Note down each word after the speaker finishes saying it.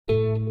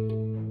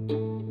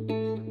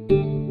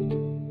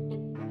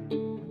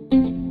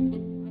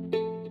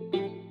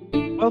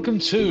Welcome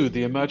to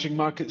the Emerging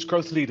Markets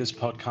Growth Leaders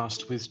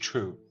podcast with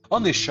True.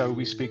 On this show,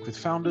 we speak with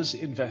founders,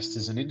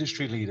 investors, and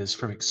industry leaders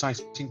from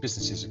exciting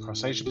businesses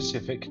across Asia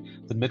Pacific,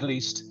 the Middle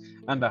East,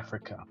 and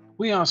Africa.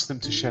 We ask them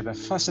to share their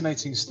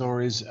fascinating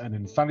stories and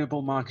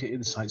invaluable market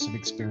insights and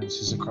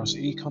experiences across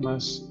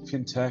e-commerce,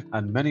 fintech,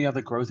 and many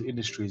other growth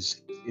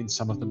industries in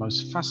some of the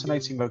most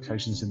fascinating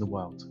locations in the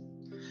world.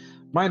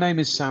 My name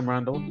is Sam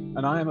Randall,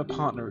 and I am a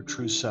partner at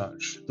True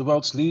Search, the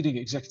world's leading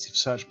executive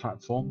search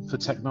platform for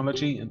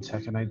technology and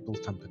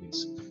tech-enabled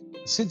companies.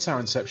 Since our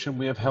inception,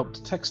 we have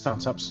helped tech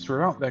startups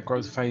throughout their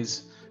growth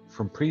phase,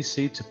 from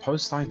pre-seed to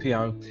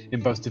post-IPO,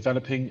 in both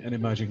developing and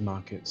emerging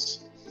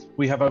markets.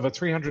 We have over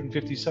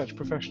 350 search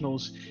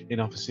professionals in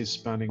offices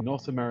spanning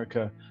North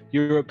America,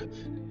 Europe,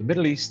 the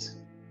Middle East,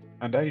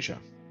 and Asia.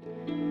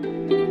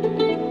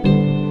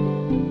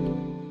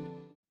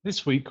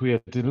 This week, we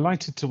are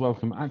delighted to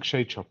welcome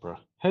Akshay Chopra,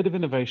 Head of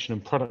Innovation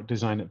and Product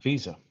Design at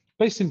Visa.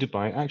 Based in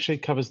Dubai, Akshay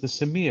covers the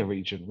CEMEA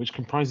region, which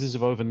comprises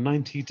of over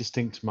 90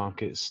 distinct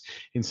markets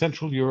in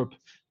Central Europe,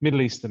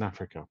 Middle East, and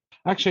Africa.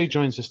 Akshay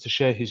joins us to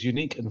share his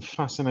unique and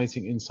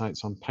fascinating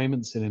insights on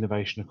payments and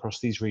innovation across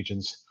these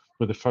regions,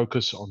 with a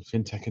focus on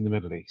fintech in the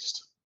Middle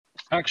East.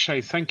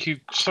 Akshay, thank you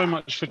so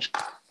much for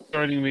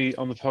joining me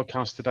on the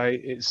podcast today.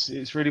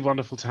 It's really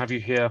wonderful to have you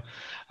here.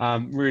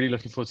 Really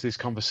looking forward to this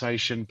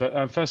conversation.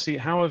 But firstly,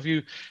 how have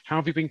you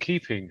been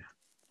keeping?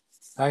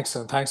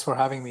 Excellent. Thanks for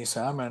having me,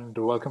 Sam, and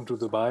welcome to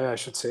Dubai, I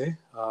should say.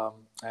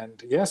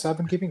 And yes, I've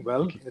been keeping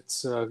well.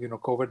 It's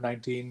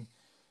COVID-19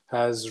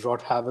 has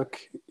wrought havoc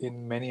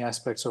in many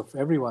aspects of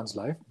everyone's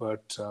life,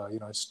 but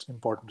it's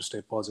important to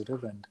stay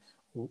positive and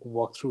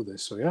walk through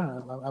this. So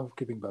yeah, I'm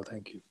keeping well.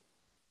 Thank you.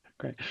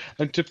 Great.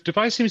 And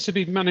Dubai seems to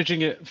be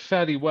managing it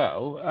fairly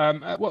well.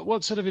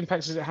 What sort of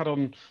impacts has it had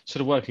on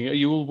sort of working? Are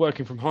you all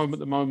working from home at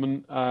the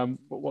moment?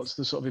 What's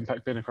the sort of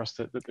impact been across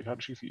the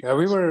country for you? Yeah,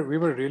 we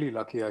were really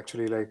lucky,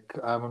 actually. Like,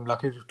 I'm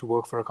lucky to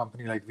work for a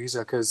company like Visa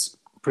because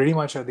pretty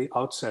much at the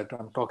outset,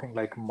 I'm talking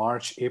like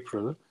March,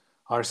 April,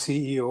 our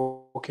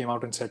CEO came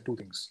out and said two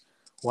things.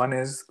 One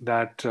is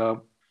that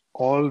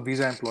all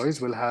Visa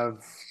employees will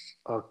have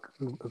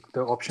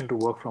the option to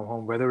work from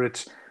home, whether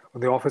it's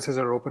the offices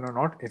are open or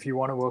not. If you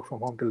want to work from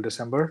home till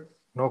December,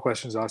 no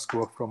questions asked,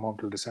 work from home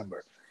till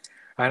December.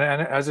 And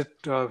as it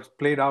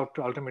played out,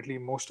 ultimately,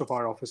 most of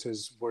our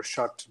offices were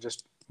shut,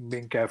 just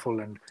being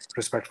careful and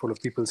respectful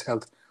of people's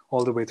health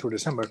all the way through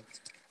December.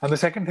 And the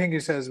second thing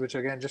he says, which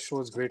again just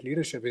shows great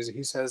leadership, is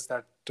he says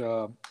that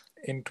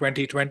in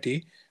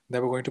 2020,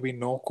 there were going to be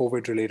no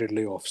COVID-related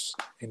layoffs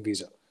in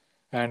Visa.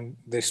 And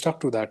they stuck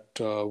to that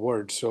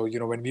word. So,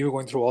 when we were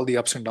going through all the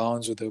ups and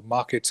downs with the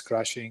markets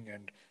crashing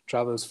and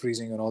travels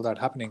freezing and all that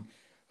happening,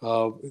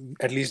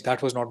 at least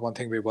that was not one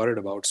thing we worried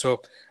about.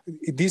 So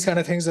these kind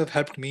of things have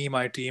helped me,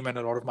 my team, and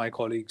a lot of my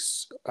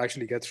colleagues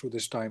actually get through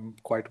this time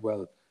quite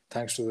well,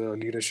 thanks to the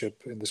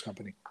leadership in this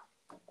company.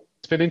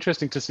 It's been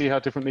interesting to see how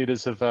different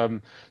leaders have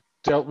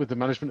dealt with the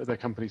management of their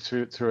company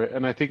through it.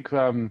 And I think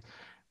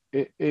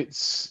it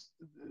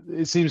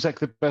seems like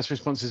the best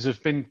responses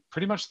have been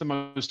pretty much the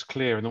most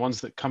clear, and the ones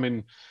that come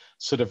in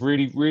sort of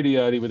really, really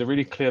early with a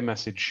really clear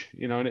message,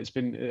 and it's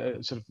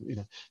been sort of,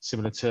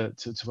 similar to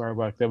where I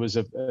work. There was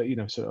a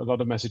sort of a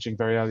lot of messaging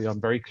very early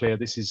on, very clear.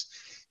 This is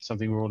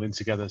something we're all in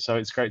together. So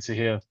it's great to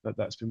hear that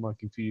that's been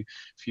working for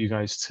you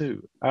guys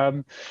too.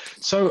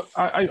 So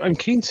I'm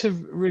keen to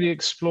really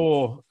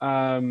explore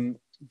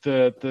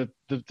the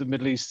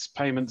Middle East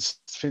payments,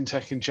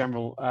 fintech in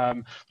general.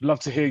 I'd love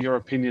to hear your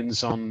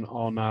opinions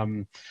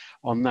on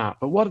that.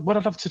 But what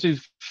I'd love to do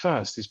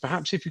first is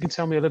perhaps if you can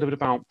tell me a little bit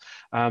about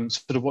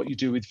sort of what you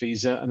do with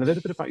Visa and a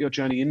little bit about your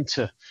journey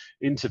into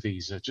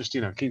Visa. Just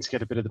keen to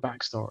get a bit of the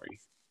backstory.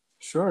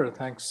 Sure,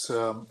 thanks.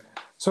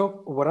 So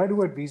what I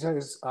do at Visa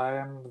is I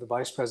am the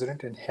Vice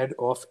President and Head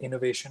of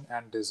Innovation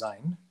and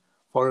Design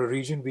for a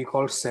region we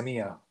call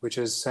CEMEA, which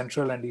is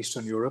Central and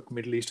Eastern Europe,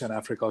 Middle East, and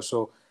Africa.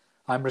 So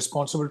I'm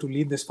responsible to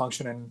lead this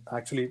function in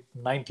actually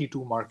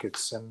 92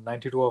 markets, and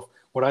 92 of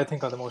what I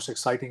think are the most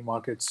exciting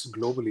markets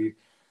globally,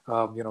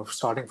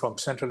 starting from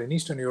Central and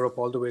Eastern Europe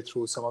all the way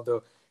through some of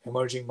the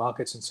emerging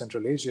markets in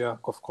Central Asia,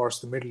 of course,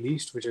 the Middle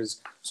East, which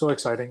is so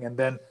exciting, and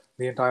then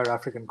the entire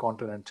African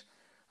continent.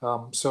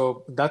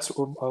 So that's,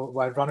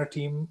 I run a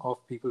team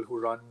of people who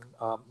run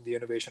the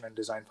innovation and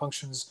design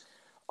functions.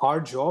 Our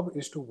job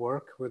is to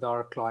work with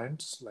our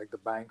clients, like the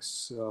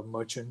banks,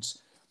 merchants,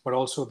 but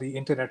also the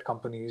internet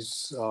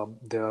companies,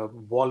 the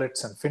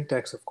wallets and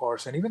fintechs, of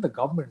course, and even the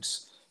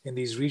governments in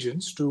these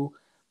regions to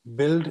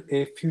build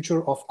a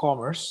future of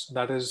commerce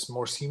that is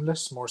more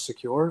seamless, more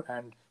secure,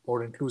 and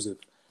more inclusive.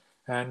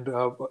 And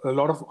a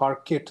lot of our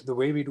kit, the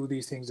way we do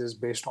these things is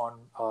based on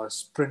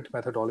sprint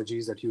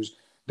methodologies that use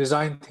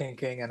design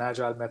thinking and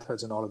agile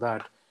methods and all of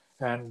that.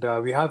 And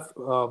we have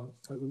a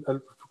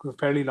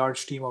fairly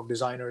large team of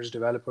designers,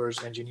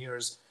 developers,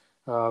 engineers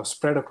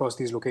spread across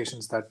these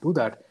locations that do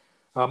that.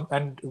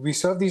 And we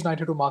serve these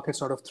 92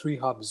 markets out of three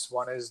hubs.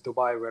 One is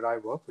Dubai, where I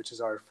work, which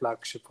is our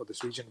flagship for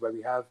this region, where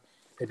we have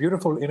a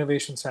beautiful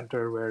innovation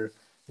center where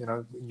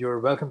you're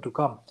welcome to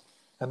come.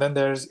 And then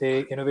there's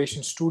a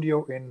innovation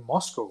studio in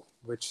Moscow,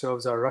 which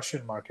serves our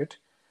Russian market.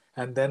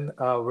 And then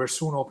we're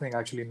soon opening,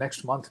 actually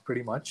next month,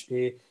 pretty much,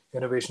 a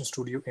innovation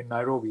studio in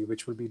Nairobi,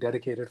 which will be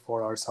dedicated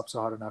for our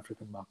sub-Saharan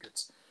African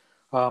markets.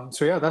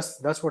 So yeah,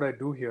 that's what I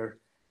do here.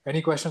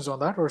 Any questions on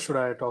that, or should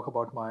I talk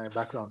about my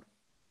background?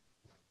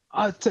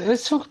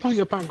 Let's talk about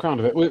your background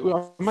a bit.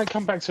 I might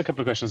come back to a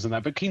couple of questions on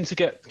that, but keen to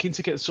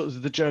get sort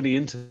of the journey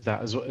into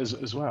that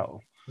as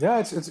well. Yeah,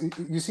 it's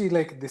you see,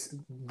 like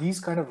these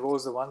kind of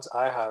roles, the ones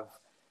I have,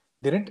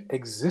 they didn't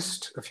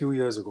exist a few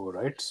years ago,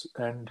 right?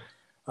 And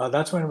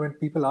that's when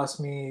people ask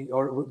me,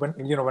 or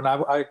when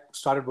I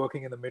started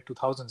working in the mid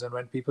 2000s, and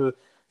when people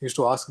used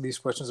to ask these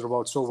questions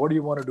about, so what do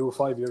you want to do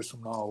 5 years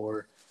from now,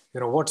 or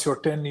what's your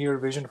 10-year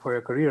vision for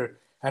your career?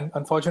 And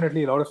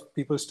unfortunately, a lot of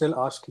people still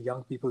ask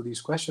young people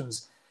these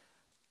questions.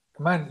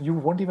 Man, you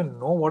won't even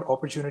know what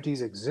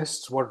opportunities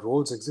exist, what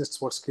roles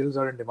exist, what skills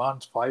are in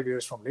demand 5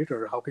 years from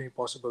later. How can you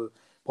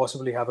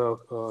possibly have a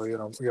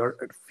your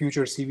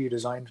future CV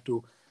designed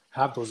to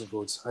have those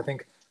roles? I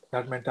think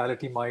that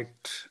mentality might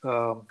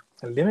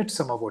limit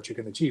some of what you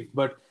can achieve.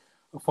 But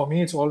for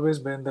me, it's always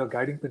been, the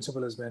guiding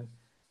principle has been,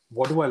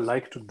 what do I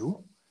like to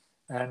do,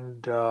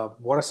 and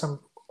what are some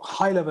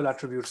high level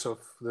attributes of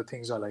the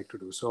things I like to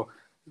do. So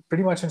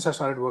pretty much since I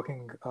started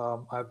working,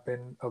 I've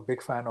been a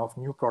big fan of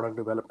new product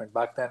development.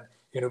 Back then,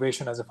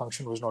 innovation as a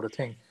function was not a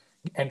thing.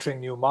 Entering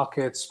new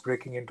markets,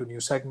 breaking into new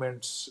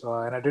segments,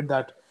 and I did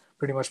that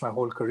pretty much my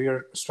whole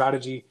career.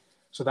 Strategy.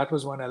 So that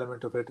was one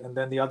element of it. And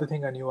then the other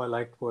thing I knew I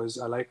liked was,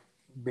 I like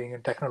being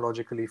in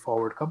technologically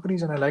forward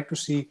companies, and I like to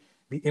see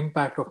the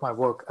impact of my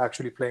work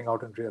actually playing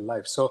out in real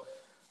life. So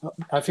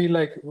I feel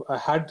like I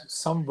had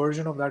some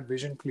version of that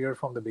vision clear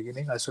from the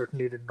beginning. I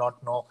certainly did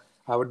not know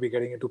I would be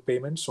getting into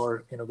payments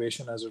or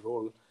innovation as a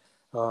role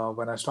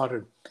when I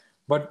started.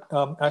 But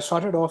I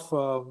started off,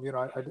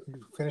 I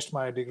finished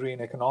my degree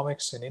in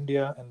economics in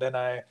India, and then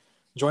I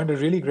joined a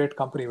really great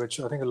company, which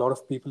I think a lot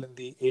of people in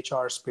the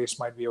HR space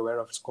might be aware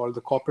of. It's called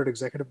the Corporate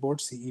Executive Board,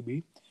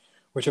 CEB,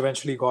 which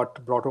eventually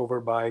got brought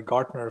over by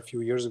Gartner a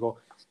few years ago.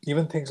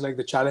 Even things like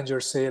the Challenger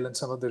sale and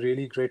some of the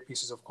really great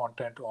pieces of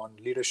content on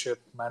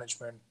leadership,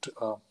 management,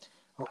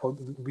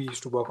 we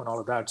used to work on all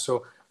of that.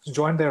 So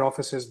joined their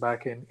offices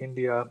back in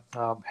India,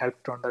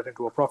 helped turn that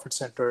into a profit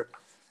center.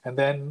 And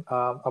then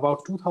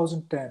about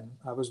 2010,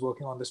 I was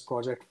working on this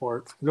project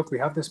for, look, we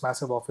have this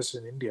massive office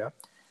in India,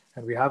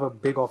 and we have a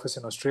big office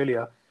in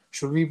Australia.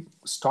 Should we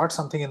start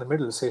something in the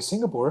middle, say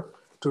Singapore,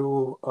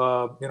 to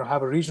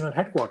have a regional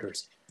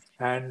headquarters?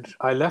 And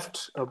I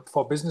left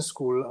for business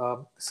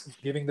school,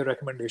 giving the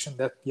recommendation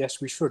that, yes,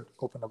 we should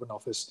open up an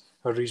office,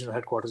 a regional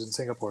headquarters in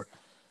Singapore.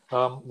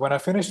 When I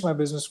finished my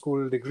business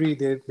school degree,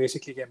 they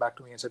basically came back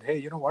to me and said, hey,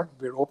 you know what?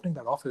 We're opening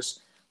that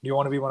office. Do you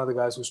want to be one of the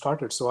guys who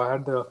started? So I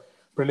had the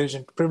privilege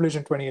in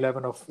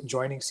 2011 of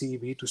joining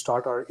CEB to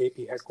start our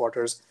AP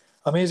headquarters.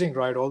 Amazing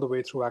ride all the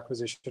way through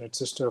acquisition. It's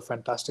just a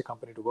fantastic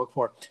company to work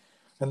for.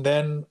 And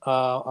then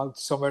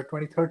somewhere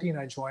 2013,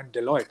 I joined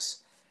Deloitte.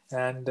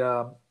 And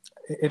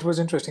it was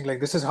interesting. Like,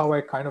 this is how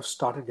I kind of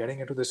started getting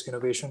into this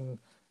innovation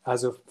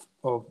as a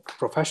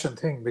profession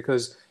thing,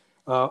 because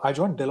I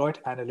joined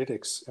Deloitte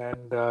Analytics,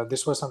 and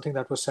this was something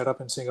that was set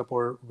up in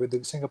Singapore with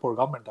the Singapore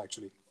government,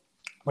 actually.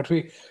 But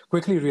we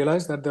quickly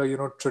realized that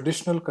the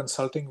traditional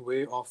consulting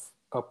way of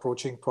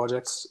approaching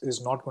projects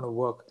is not going to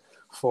work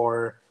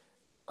for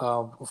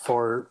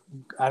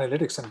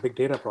analytics and big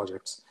data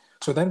projects.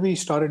 So then we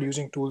started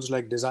using tools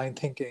like design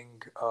thinking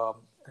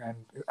and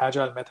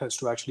agile methods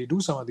to actually do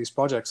some of these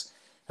projects.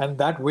 And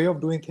that way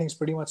of doing things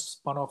pretty much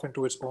spun off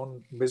into its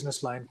own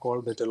business line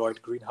called the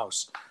Deloitte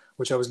Greenhouse,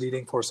 which I was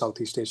leading for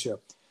Southeast Asia.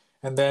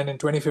 And then in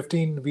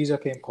 2015, Visa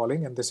came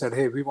calling, and they said,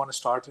 hey, we want to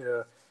start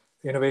an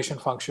innovation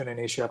function in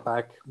Asia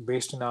Pac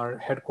based in our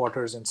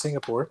headquarters in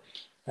Singapore,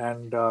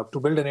 and to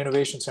build an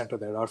innovation center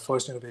there, our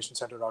first innovation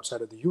center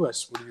outside of the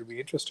US. Would you be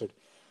interested?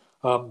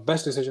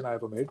 Best decision I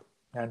ever made.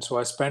 And so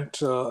I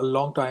spent a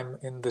long time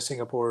in the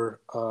Singapore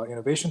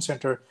Innovation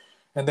Center.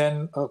 And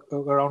then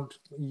around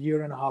a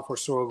year and a half or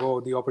so ago,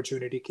 the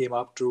opportunity came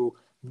up to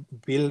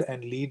build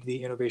and lead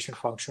the innovation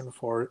function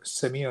for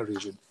CEMEA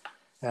region.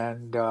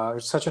 And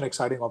it's such an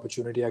exciting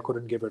opportunity. I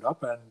couldn't give it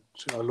up. And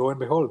lo and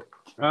behold.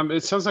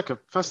 It sounds like a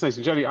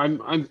fascinating journey.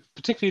 I'm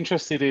particularly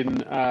interested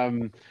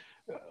in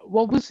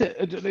what was it?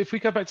 If we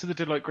go back to the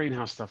Deloitte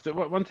Greenhouse stuff,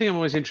 one thing I'm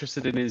always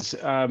interested in is,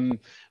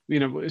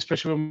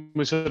 especially when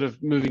we're sort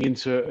of moving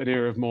into an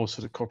era of more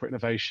sort of corporate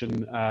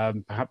innovation,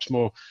 perhaps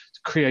more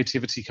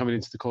creativity coming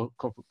into the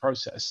corporate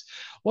process.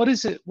 What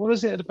is it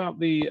about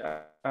the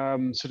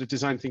sort of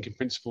design thinking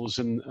principles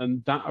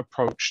and that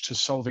approach to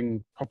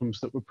solving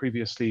problems that were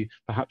previously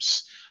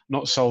perhaps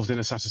not solved in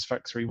a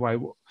satisfactory way?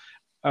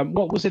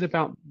 What was it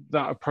about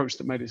that approach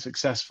that made it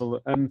successful?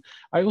 And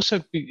I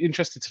also be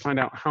interested to find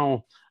out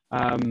how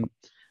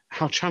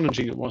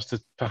challenging it was to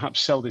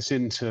perhaps sell this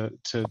into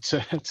to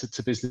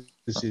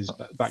businesses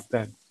back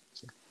then.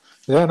 So.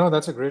 Yeah, no,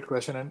 that's a great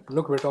question. And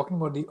look, we're talking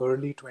about the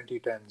early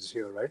 2010s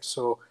here, right?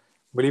 So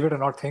believe it or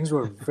not, things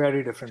were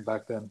very different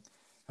back then.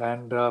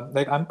 And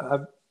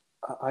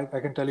I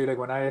can tell you, like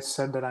when I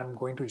said that I'm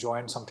going to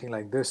join something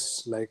like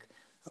this, like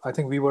I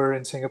think we were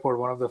in Singapore,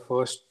 one of the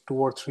first 2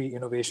 or 3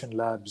 innovation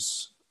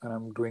labs, and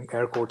I'm doing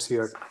air quotes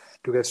here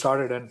to get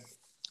started. And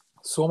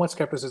so much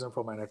skepticism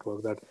from my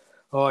network that,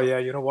 oh yeah,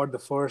 you know what, the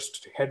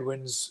first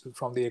headwinds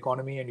from the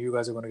economy and you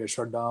guys are going to get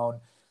shut down.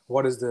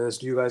 What is this?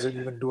 Do you guys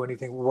even do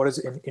anything? What is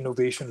an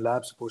innovation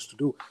lab supposed to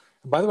do?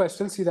 And by the way, I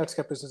still see that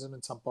skepticism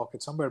in some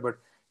pocket somewhere, but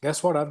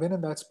guess what? I've been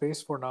in that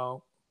space for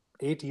now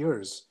 8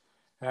 years,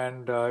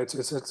 and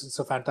it's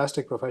a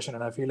fantastic profession,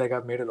 and I feel like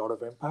I've made a lot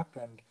of impact,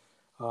 and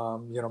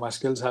my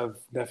skills have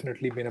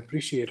definitely been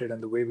appreciated,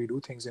 and the way we do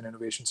things in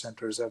innovation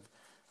centers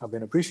have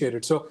been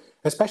appreciated. So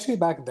especially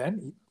back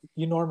then,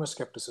 enormous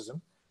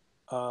skepticism.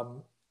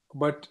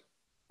 But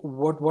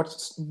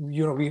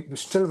we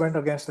still went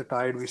against the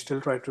tide. We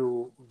still tried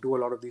to do a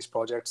lot of these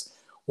projects.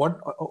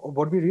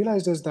 What we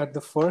realized is that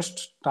the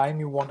first time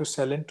you want to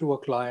sell into a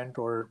client,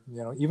 or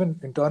even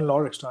internal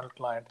or external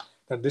client,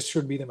 that this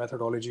should be the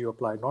methodology you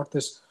apply, not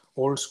this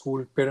old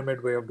school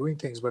pyramid way of doing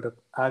things, but an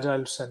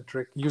agile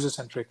centric, user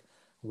centric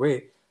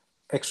way.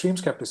 Extreme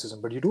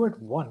skepticism. But you do it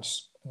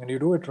once and you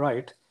do it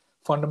right,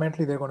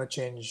 fundamentally they're going to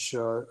change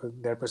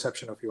their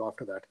perception of you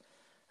after that.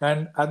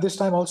 And at this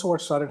time, also,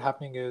 what started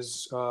happening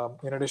is,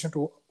 in addition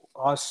to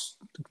us,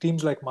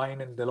 teams like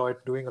mine and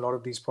Deloitte doing a lot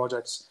of these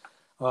projects,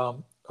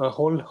 a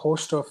whole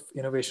host of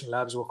innovation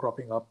labs were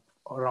cropping up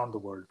around the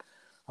world.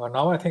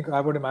 Now, I think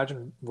I would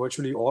imagine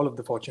virtually all of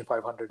the Fortune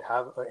 500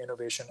 have an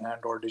innovation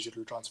and/or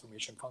digital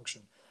transformation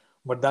function,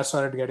 but that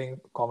started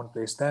getting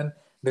commonplace. Then,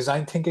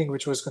 design thinking,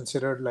 which was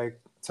considered like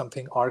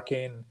something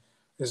arcane,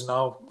 is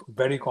now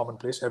very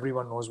commonplace.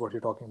 Everyone knows what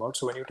you're talking about.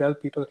 So when you tell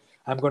people,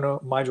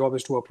 my job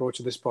is to approach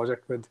this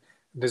project with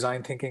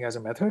design thinking as a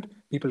method,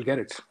 people get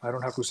it. I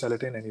don't have to sell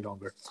it in any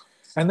longer.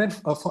 And then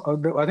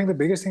I think the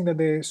biggest thing that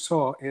they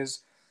saw is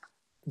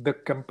the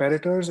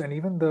competitors and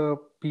even the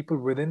people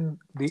within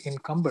the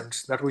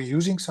incumbents that were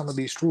using some of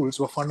these tools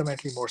were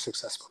fundamentally more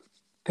successful.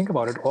 Think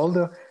about it. All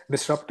the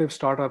disruptive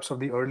startups of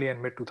the early and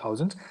mid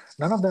 2000s,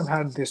 none of them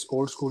had this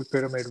old school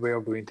pyramid way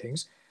of doing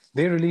things.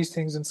 They released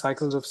things in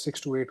cycles of 6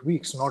 to 8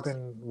 weeks, not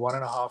in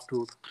 1.5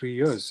 to 3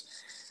 years.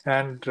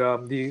 And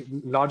the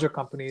larger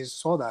companies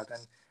saw that.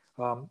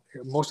 And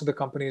most of the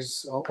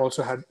companies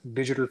also had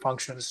digital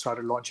functions,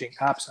 started launching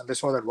apps, and they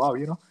saw that, wow,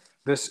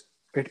 this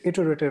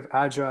iterative,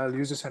 agile,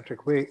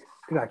 user-centric way,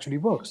 it actually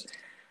works.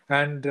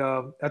 And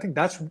I think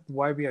that's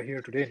why we are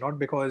here today, not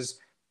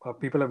because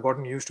people have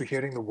gotten used to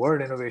hearing the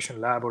word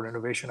innovation lab or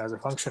innovation as a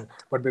function,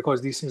 but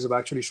because these things have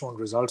actually shown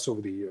results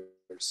over the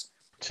years.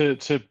 To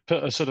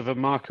put a sort of a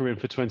marker in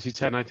for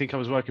 2010, I think I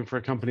was working for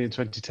a company in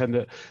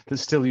 2010 that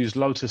still used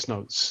Lotus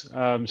Notes. So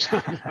I'll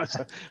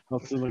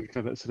have to look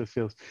at that sort of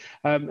field.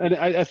 And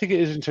I think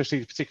it is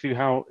interesting, particularly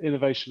how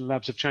innovation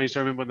labs have changed. I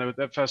remember when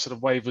that first sort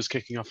of wave was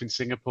kicking off in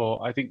Singapore.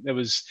 I think there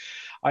was,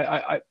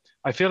 I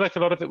feel like a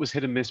lot of it was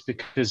hit and miss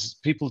because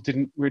people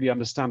didn't really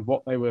understand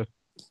what they were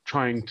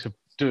trying to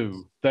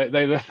do. They're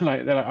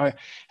like,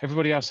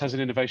 everybody else has an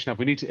innovation lab.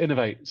 We need to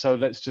innovate, so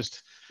let's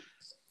just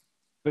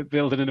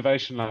build an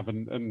innovation lab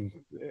and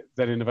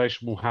that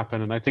innovation will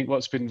happen. And I think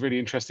what's been really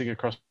interesting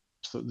across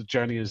the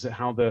journey is that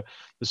how the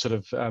sort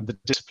of the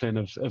discipline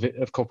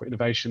of corporate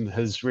innovation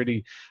has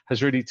really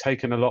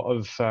taken a lot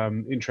of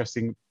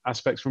interesting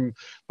aspects from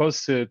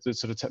both the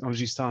sort of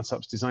technology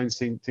startups, design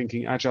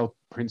thinking, agile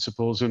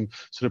principles, and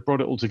sort of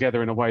brought it all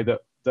together in a way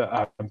that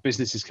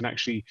businesses can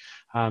actually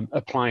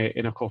apply it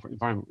in a corporate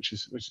environment, which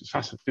is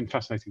been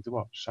fascinating to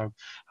watch. So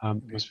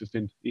must have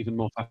been even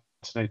more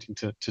fascinating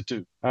to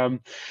do.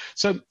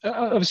 So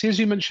obviously, as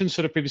you mentioned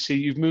sort of previously,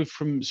 you've moved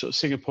from sort of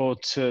Singapore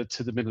to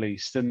the Middle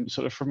East, and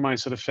sort of from my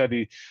sort of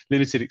fairly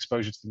limited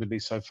exposure to the Middle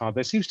East so far,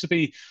 there seems to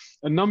be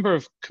a number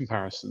of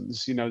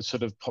comparisons,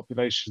 sort of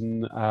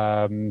population,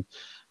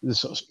 the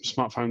sort of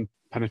smartphone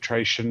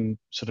penetration,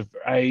 sort of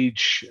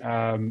age,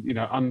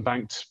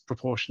 unbanked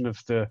proportion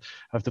of the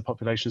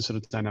population sort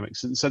of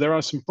dynamics, and so there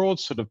are some broad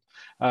sort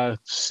of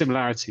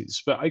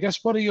similarities. But I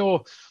guess what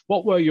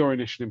were your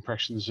initial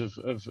impressions of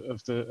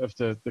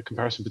the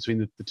comparison between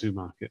the two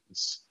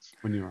markets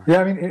when you were? Yeah,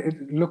 I mean,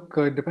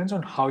 it depends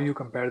on how you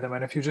compare them,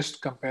 and if you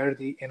just compare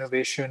the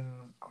innovation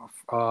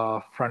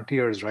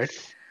frontiers, right?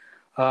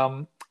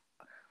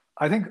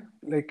 I think,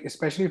 like,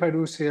 especially if I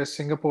do say a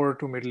Singapore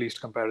to Middle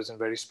East comparison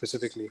very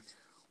specifically,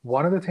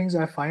 one of the things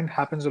I find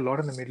happens a lot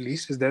in the Middle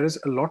East is there is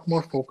a lot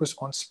more focus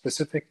on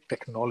specific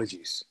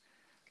technologies.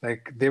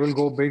 Like they will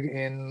go big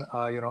in,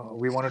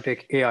 we want to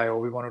take AI or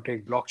we want to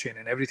take blockchain,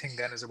 and everything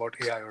then is about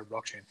AI or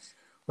blockchain.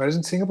 Whereas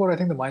in Singapore, I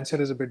think the mindset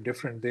is a bit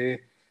different.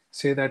 They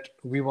say that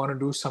we want to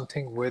do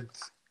something with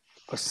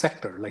a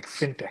sector like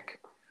fintech,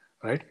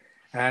 right?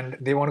 And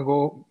they want to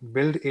go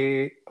build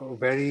a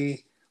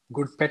very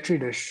good petri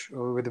dish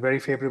with very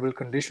favorable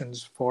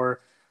conditions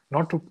for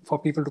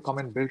people to come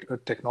and build a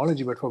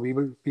technology, but for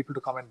people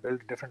to come and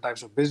build different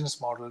types of business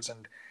models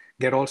and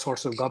get all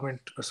sorts of government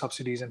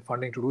subsidies and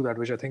funding to do that,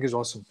 which I think is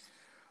awesome.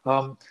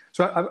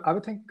 So I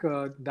would think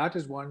that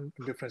is one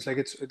difference. Like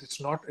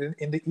it's not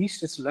in the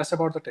East, it's less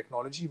about the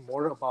technology,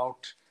 more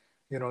about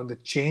the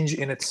change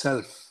in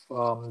itself,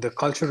 the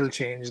cultural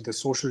change, the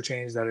social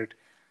change that it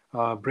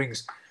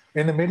brings.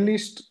 In the Middle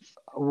East,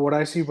 what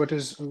I see, what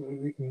is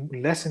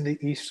less in the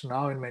East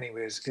now in many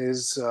ways,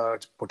 is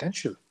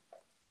potential,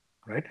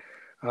 right?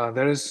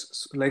 There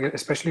is, like,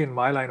 especially in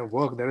my line of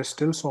work, there is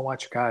still so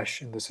much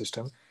cash in the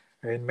system.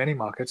 In many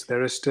markets,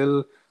 there is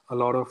still a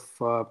lot of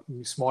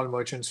small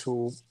merchants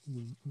who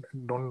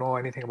don't know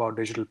anything about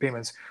digital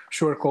payments.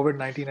 Sure,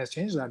 COVID-19 has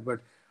changed that, but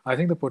I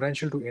think the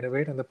potential to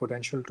innovate and the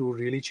potential to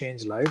really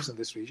change lives in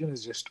this region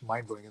is just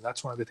mind-blowing. And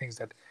that's one of the things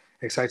that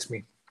excites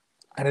me.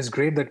 And it's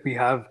great that we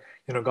have,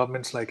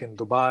 governments like in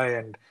Dubai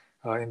and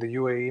in the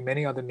UAE,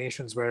 many other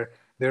nations where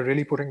they're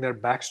really putting their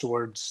backs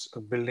towards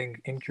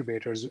building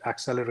incubators,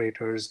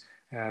 accelerators,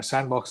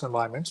 sandbox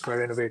environments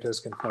where innovators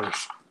can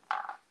flourish.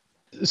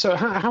 So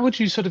how would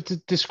you sort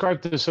of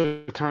describe the sort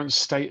of current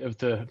state of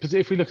because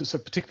if we look at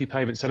sort of particularly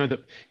payments, I know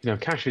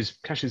that cash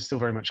is still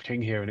very much king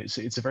here, and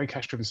it's a very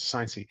cash-driven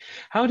society.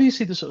 How do you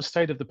see the sort of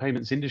state of the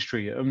payments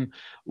industry?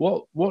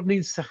 What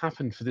needs to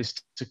happen for this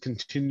to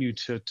continue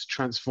to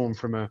transform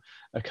from a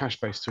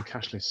cash-based to a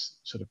cashless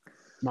sort of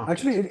market?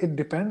 Actually, it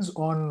depends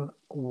on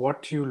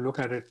what you look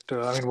at it.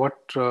 What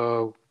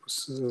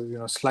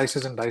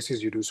slices and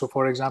dices you do. So,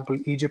 for example,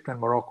 Egypt and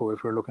Morocco,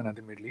 if we're looking at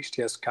the Middle East,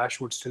 yes,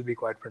 cash would still be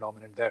quite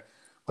predominant there.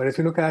 But if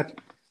you look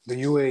at the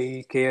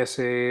UAE,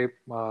 KSA,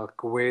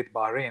 Kuwait,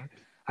 Bahrain,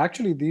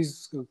 actually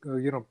these,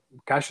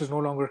 cash is no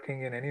longer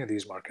king in any of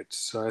these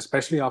markets,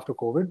 especially after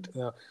COVID.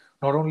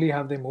 Not only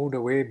have they moved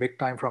away big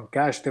time from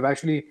cash, they've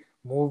actually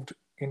moved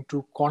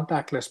into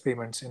contactless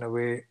payments in a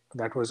way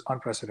that was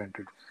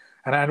unprecedented.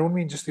 And I don't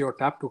mean just your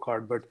tap to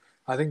card, but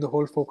I think the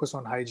whole focus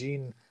on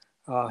hygiene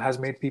has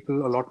made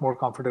people a lot more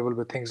comfortable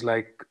with things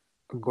like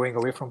going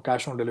away from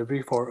cash on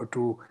delivery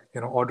to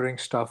ordering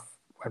stuff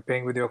and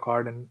paying with your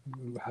card and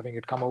having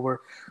it come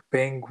over,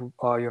 paying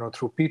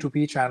through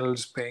P2P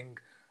channels, paying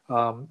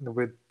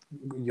with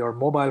your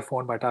mobile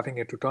phone by tapping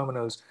it to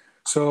terminals.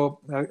 So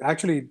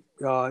actually,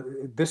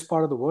 this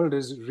part of the world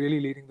is really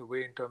leading the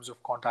way in terms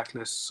of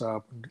contactless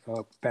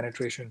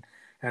penetration,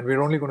 and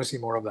we're only going to see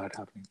more of that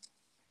happening.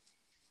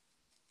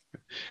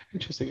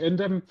 Interesting.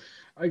 And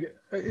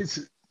it's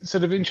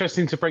sort of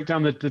interesting to break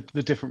down the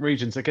different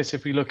regions. I guess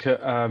if we look at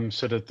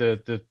sort of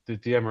the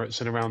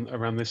Emirates and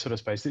around this sort of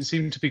space, it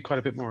seemed to be quite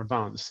a bit more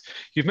advanced.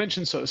 You've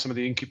mentioned sort of some of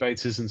the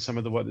incubators and some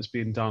of the work that's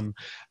being done.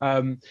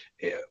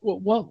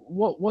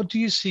 What do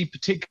you see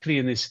particularly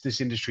in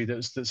this industry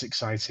that's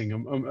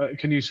exciting?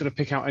 Can you sort of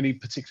pick out any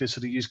particular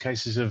sort of use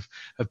cases of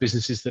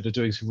businesses that are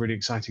doing some really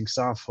exciting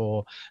stuff,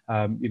 or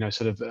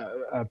sort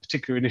of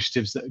particular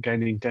initiatives that are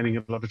gaining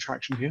a lot of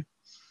traction here?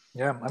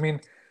 Yeah, I mean,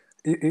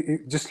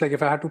 just like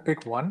if I had to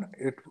pick one,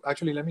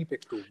 let me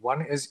pick two.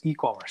 One is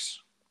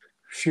e-commerce,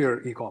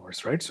 sheer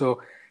e-commerce, right?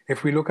 So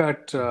if we look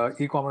at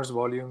e-commerce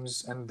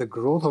volumes and the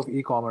growth of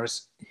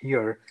e-commerce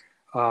here,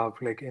 I'm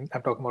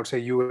talking about,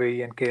 say,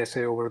 UAE and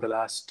KSA over the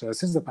last,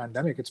 since the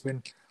pandemic, it's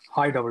been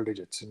high double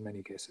digits in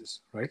many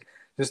cases, right?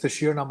 Just the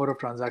sheer number of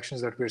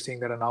transactions that we're seeing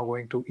that are now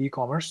going to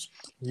e-commerce,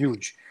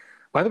 huge.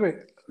 By the way,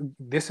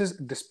 this is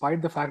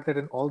despite the fact that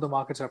in all the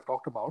markets I've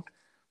talked about,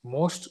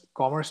 most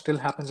commerce still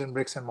happens in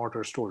bricks and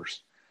mortar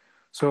stores.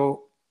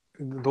 So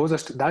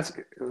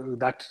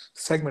that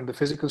segment, the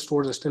physical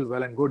stores are still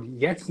well and good,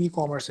 yet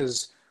e-commerce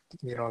is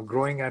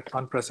growing at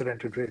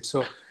unprecedented rates.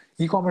 So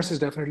e-commerce is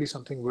definitely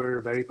something we're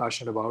very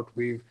passionate about.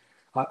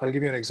 I'll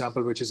give you an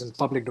example which is in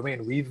public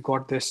domain. We've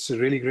got this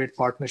really great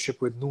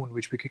partnership with Noon,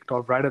 which we kicked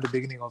off right at the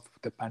beginning of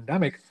the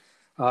pandemic,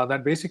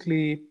 that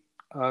basically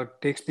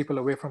takes people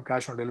away from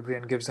cash on delivery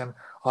and gives them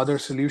other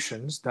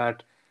solutions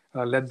that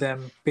let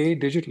them pay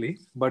digitally,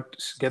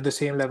 but get the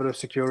same level of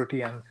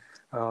security and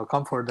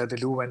comfort that they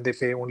do when they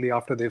pay only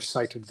after they've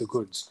cited the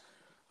goods.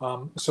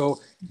 So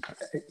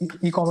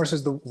e-commerce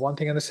is the one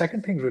thing. And the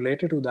second thing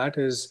related to that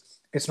is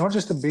it's not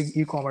just the big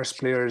e-commerce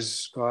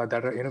players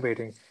that are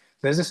innovating.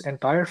 There's this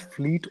entire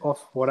fleet of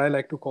what I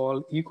like to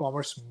call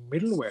e-commerce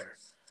middleware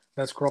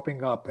that's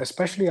cropping up,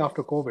 especially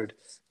after COVID,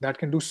 that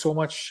can do so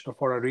much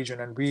for our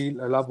region. And we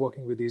love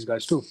working with these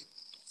guys too.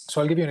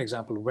 So I'll give you an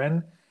example.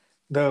 When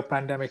the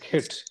pandemic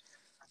hit,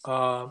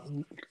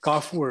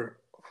 Carrefour,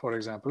 for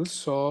example,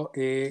 saw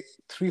a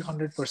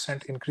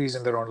 300% increase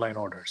in their online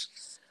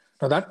orders.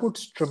 Now that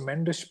puts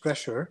tremendous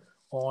pressure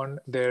on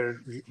their,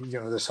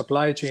 the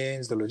supply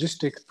chains, the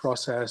logistic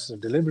process, the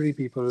delivery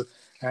people,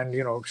 and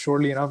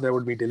surely enough there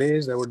would be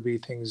delays, there would be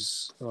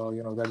things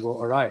that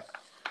go awry.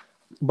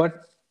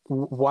 But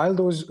while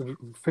those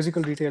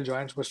physical retail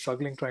giants were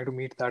struggling trying to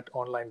meet that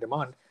online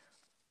demand,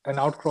 an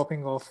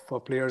outcropping of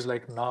players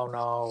like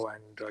Now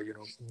and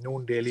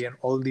Noon Daily and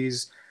all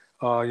these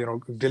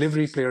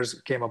delivery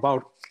players came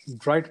about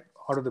right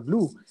out of the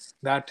blue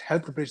that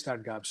helped bridge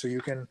that gap. So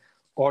you can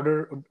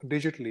order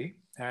digitally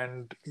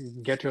and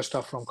get your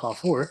stuff from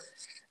Carrefour.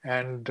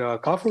 And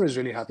Carrefour is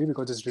really happy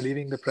because it's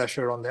relieving the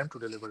pressure on them to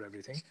deliver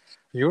everything.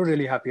 You're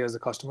really happy as a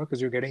customer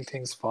because you're getting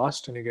things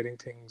fast and you're getting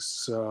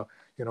things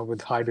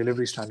with high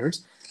delivery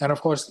standards. And of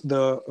course,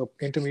 the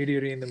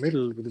intermediary in the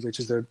middle, which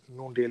is the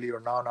Noon Daily or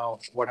Now,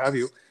 what have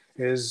you,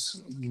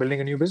 is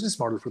building a new business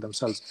model for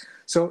themselves.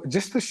 So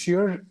just the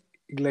sheer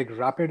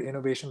rapid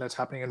innovation that's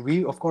happening, and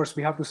we, of course,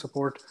 we have to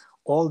support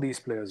all these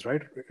players,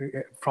 right?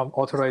 From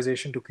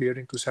authorization to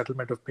clearing to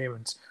settlement of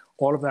payments,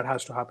 all of that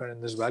has to happen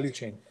in this value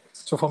chain.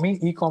 So for me,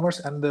 e-commerce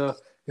and the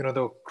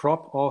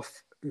crop of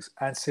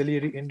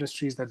ancillary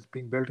industries that's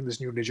being built in this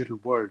new digital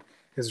world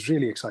is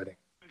really exciting.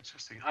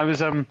 Interesting.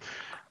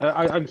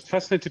 I'm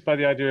fascinated by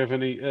the idea of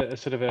a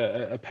sort of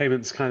a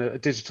payments kind of a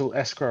digital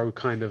escrow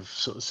kind of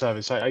sort of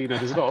service.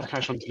 There's a lot of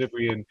cash on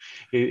delivery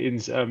in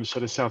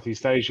sort of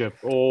Southeast Asia,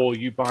 or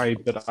you buy,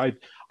 but I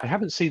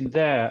haven't seen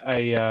there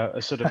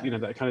a sort of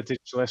that kind of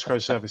digital escrow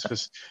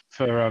service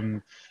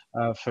for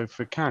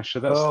cash. So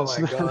that's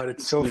my God,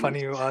 it's so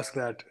funny you ask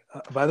that.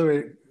 By the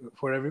way,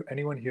 for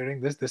anyone hearing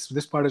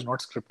this part is not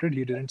scripted.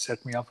 He didn't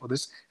set me up for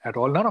this at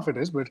all. None of it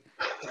is, but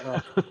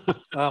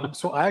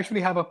so I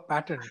actually have a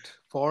patent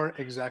for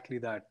exactly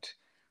that.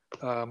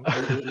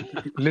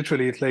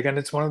 Literally, and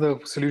it's one of the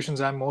solutions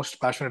I'm most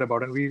passionate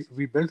about. And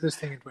we built this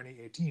thing in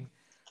 2018.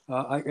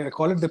 I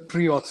call it the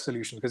pre-auth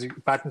solution because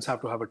patents have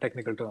to have a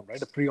technical term, right?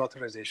 The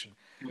pre-authorization.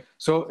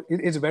 So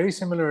it's very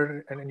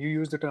similar, and you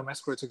use the term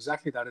escrow. It's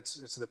exactly that.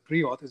 It's the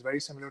pre-auth is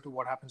very similar to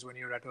what happens when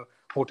you're at a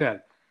hotel,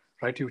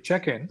 right? You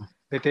check in,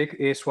 they take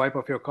a swipe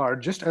of your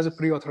card just as a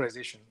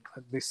pre-authorization.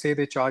 They say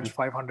they charge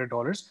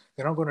 $500.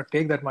 They're not going to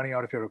take that money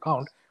out of your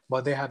account,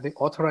 but they have the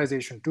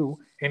authorization too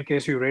in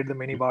case you raid the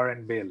minibar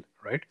and bail,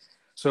 right?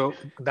 So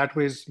that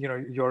way,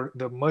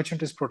 the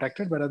merchant is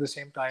protected, but at the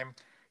same time,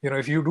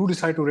 if you do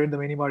decide to raid the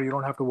minibar, you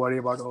don't have to worry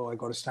about, I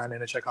got to stand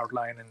in a checkout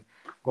line and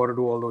got to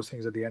do all those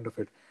things at the end of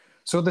it.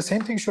 So the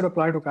same thing should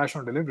apply to cash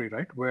on delivery,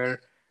 right?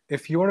 Where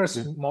if you're a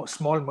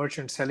small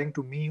merchant selling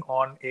to me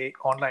on a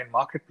online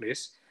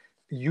marketplace,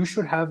 you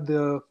should have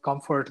the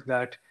comfort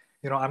that,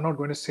 I'm not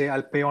going to say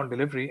I'll pay on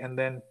delivery and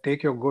then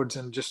take your goods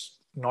and just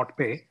not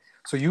pay.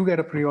 So you get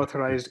a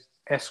pre-authorized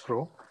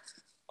escrow.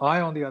 I,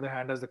 on the other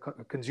hand, as the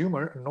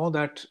consumer, know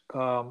that,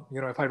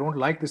 if I don't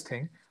like this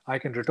thing, I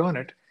can return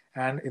it.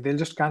 And they'll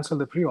just cancel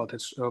the pre-auth.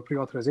 It's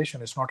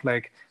pre-authorization. It's not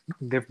like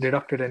they've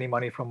deducted any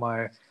money from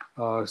my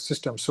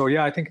system. So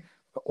yeah, I think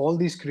all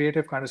these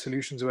creative kind of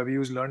solutions where we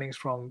use learnings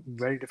from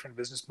very different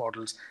business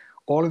models,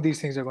 all of these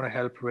things are going to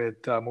help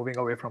with moving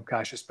away from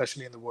cash,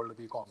 especially in the world of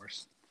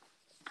e-commerce.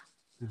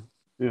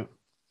 Yeah,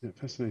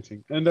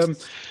 fascinating. And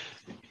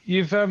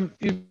you've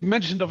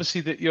mentioned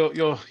obviously that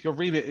your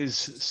remit is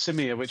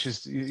CEMEA, which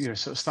is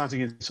sort of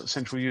starting in sort of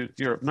Central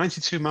Europe,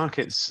 92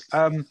 markets.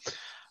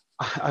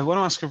 I want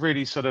to ask a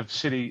really sort of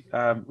silly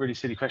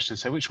question.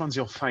 So, which one's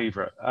your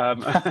favourite?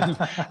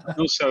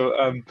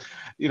 Also,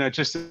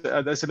 just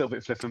that's a little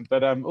bit flippant,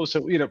 but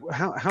also,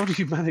 how do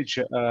you manage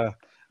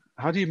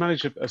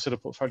a sort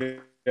of portfolio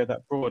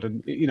that broad?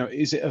 And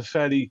is it a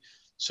fairly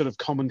sort of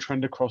common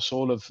trend across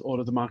all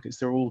of the markets?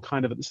 They're all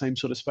kind of at the same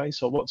sort of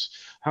space, or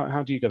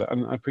how do you get that?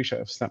 And I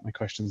appreciate I've snapped my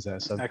questions there.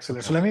 So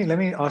excellent. So let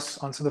me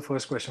answer the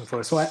first question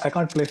first. So I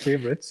can't play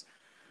favorites.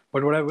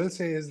 But what I will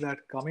say is that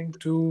coming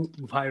to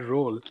my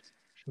role,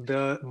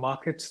 the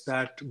markets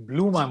that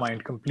blew my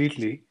mind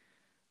completely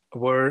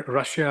were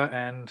Russia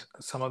and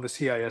some of the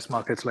CIS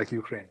markets like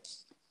Ukraine.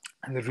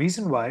 And the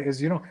reason why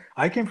is,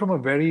 I came from a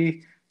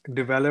very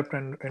developed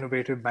and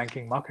innovative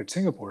banking market,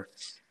 Singapore.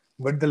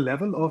 But the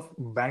level of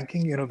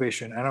banking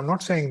innovation, and I'm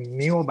not saying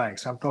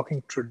neobanks, I'm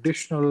talking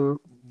traditional,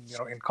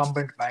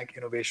 incumbent bank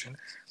innovation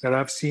that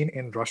I've seen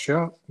in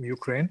Russia,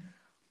 Ukraine,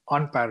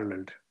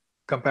 unparalleled,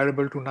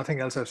 comparable to nothing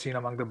else I've seen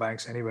among the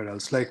banks anywhere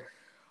else.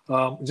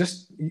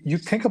 Just you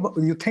think of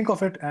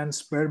it, and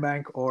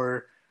Sberbank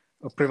or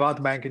a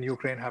Privat Bank in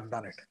Ukraine have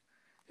done it.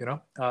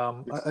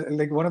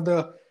 Like one of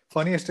the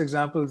funniest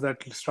examples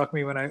that struck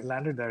me when I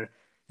landed there.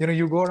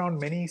 You go around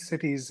many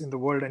cities in the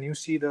world and you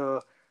see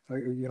the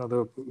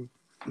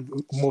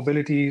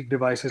mobility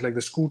devices like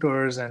the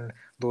scooters and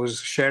those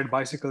shared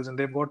bicycles, and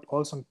they've got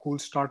all some cool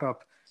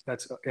startup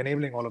that's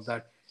enabling all of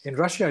that. In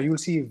Russia, you'll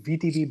see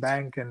VTB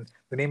Bank and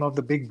the name of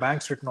the big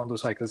banks written on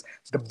those cycles.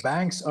 The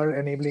banks are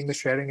enabling the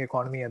sharing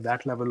economy at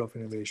that level of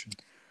innovation.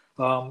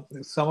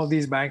 Some of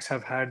these banks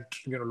have had,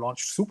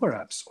 launched super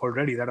apps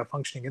already that are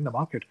functioning in the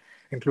market,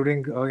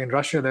 including in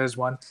Russia, there's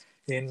one.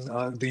 In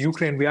the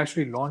Ukraine, we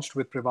actually launched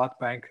with Privat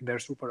Bank their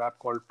super app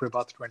called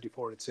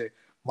Privat24. It's a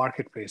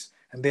marketplace,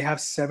 and they have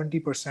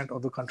 70%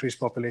 of the country's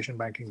population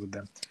banking with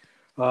them.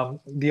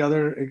 The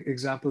other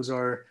examples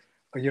are,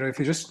 if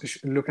you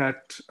just look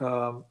at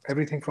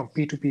everything from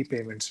P2P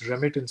payments,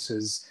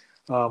 remittances,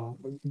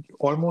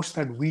 almost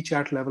that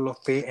WeChat level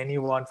of pay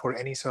anyone for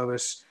any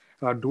service,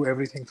 do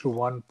everything through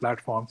one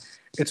platform.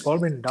 It's all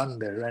been done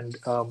there. And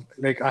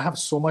I have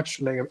so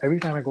much, every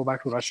time I go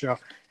back to Russia,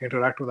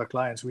 interact with our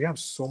clients, we have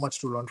so much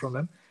to learn from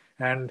them.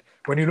 And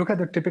when you look at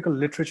the typical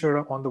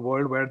literature on the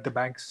world where the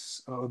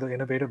banks, the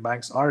innovative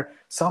banks are,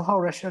 somehow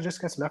Russia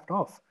just gets left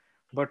off.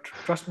 But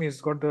trust me,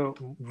 it's got the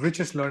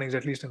richest learnings,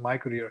 at least in my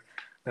career,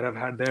 that I've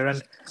had there.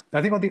 And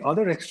I think on the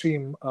other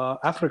extreme,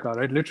 Africa,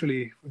 right,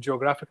 literally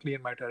geographically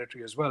in my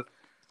territory as well,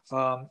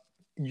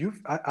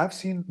 I've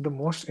seen the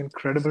most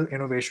incredible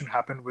innovation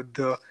happen with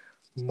the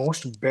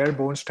most bare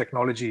bones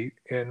technology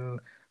in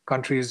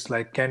countries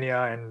like Kenya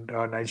and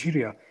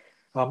Nigeria.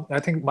 I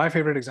think my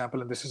favorite example,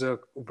 and this is a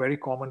very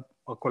common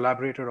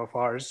collaborator of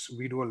ours,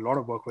 we do a lot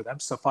of work with them,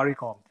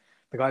 Safaricom,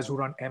 the guys who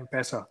run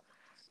M-Pesa.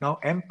 Now,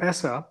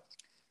 M-Pesa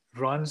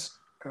runs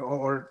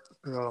or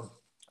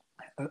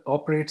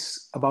operates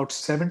about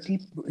 70,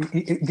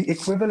 the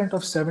equivalent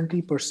of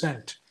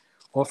 70%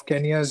 of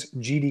Kenya's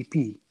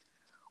GDP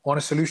on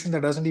a solution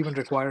that doesn't even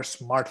require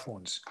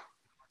smartphones.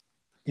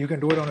 You can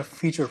do it on a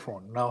feature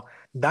phone. Now,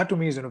 that to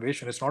me is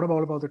innovation. It's not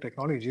all about the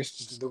technology,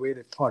 it's the way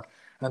they thought.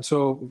 And so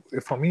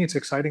for me, it's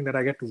exciting that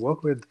I get to work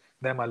with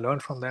them. I learn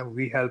from them.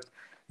 We help,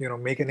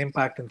 make an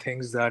impact in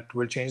things that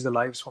will change the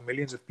lives for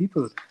millions of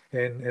people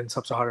in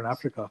sub-Saharan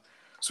Africa.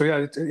 So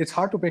yeah, it's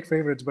hard to pick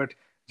favorites, but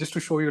just to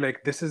show you,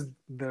 like, this is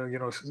the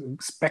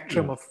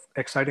spectrum of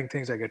exciting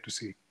things I get to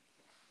see.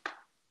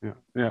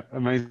 Yeah,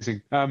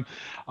 amazing.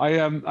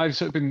 I've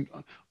sort of been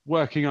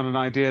working on an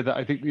idea that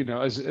I think,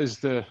 as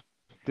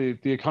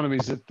the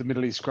economies of the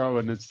Middle East grow,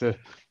 and it's the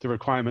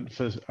requirement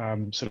for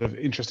sort of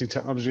interesting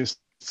technologies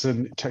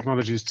and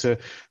technologies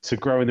to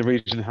grow in the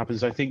region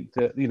happens. I think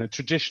that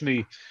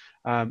traditionally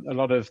a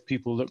lot of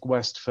people look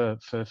west for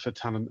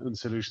talent and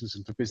solutions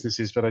and for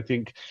businesses, but I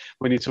think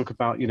when you talk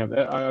about,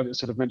 I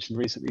sort of mentioned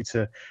recently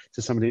to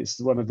somebody, it's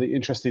one of the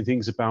interesting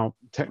things about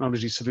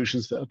technology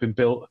solutions that have been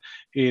built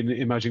in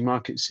emerging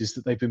markets is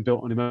that they've been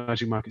built on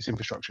emerging markets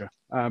infrastructure,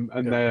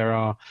 and there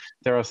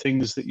are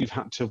things that you've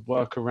had to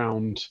work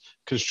around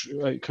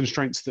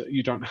constraints that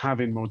you don't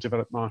have in more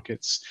developed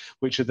markets,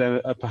 which are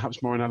then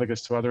perhaps more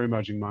analogous to other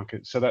emerging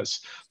markets. So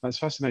that's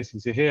fascinating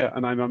to hear,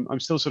 and I'm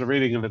still sort of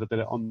reading a little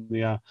bit on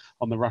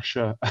the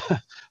Russia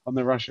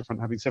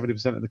front, having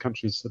 70% of the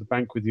countries sort of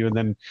bank with you and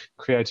then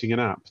creating an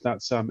app.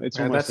 That's it's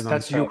almost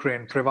that's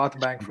Ukraine, Privat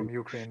Bank from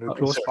Ukraine. They're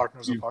close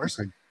partners of ours,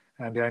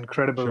 and they're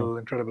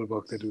incredible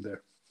work they do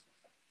there.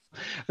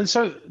 And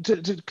so,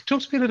 to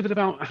talk to me a little bit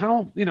about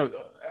how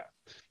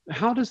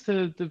how does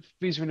the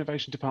Visa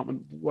Innovation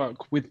Department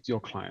work with your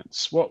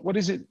clients? What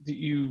is it that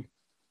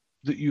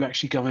you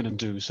actually go in and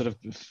do, sort of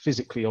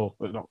physically, or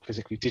not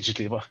physically,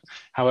 digitally, but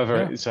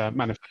however it's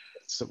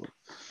manifested?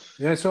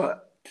 Yeah, so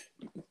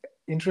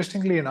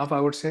interestingly enough, I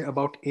would say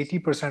about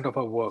 80% of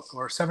our work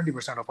or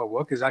 70% of our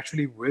work is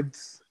actually with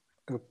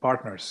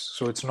partners.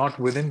 So it's not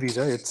within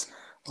Visa, it's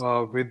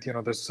with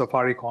the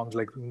Safaricoms,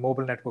 like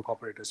mobile network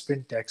operators,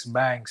 fintechs,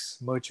 banks,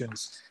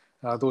 merchants,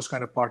 those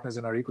kind of partners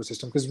in our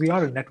ecosystem, because we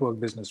are a network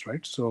business,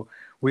 right? So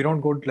we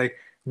don't go like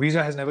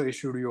Visa has never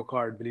issued you a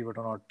card, believe it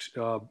or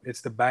not.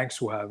 It's the banks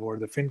who have, or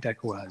the fintech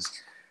who has.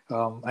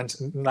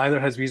 And neither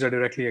has Visa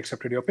directly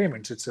accepted your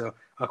payments. It's a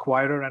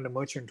acquirer and a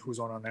merchant who's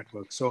on our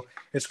network. So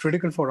it's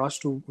critical for us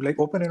to, like,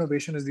 open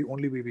innovation is the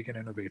only way we can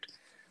innovate.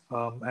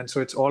 And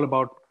so it's all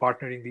about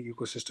partnering the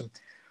ecosystem.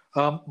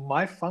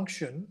 My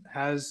function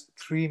has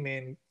three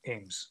main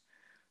aims.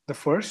 The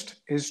first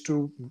is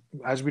to,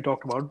 as we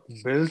talked about,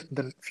 build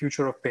the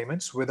future of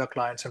payments with our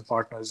clients and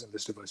partners in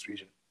this diverse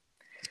region.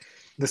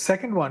 The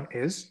second one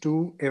is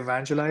to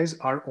evangelize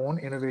our own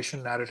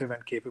innovation narrative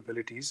and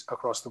capabilities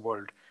across the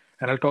world.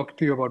 And I'll talk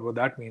to you about what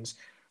that means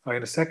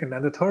in a second.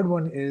 And the third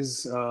one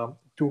is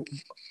to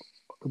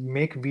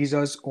make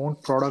Visa's own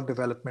product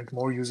development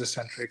more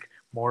user-centric,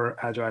 more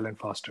agile, and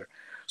faster.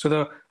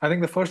 So I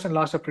think the first and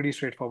last are pretty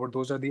straightforward.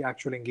 Those are the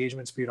actual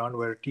engagements we run,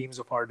 where teams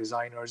of our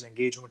designers,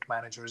 engagement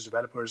managers,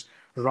 developers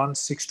run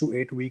 6 to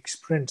 8 week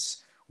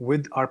sprints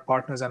with our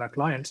partners and our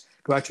clients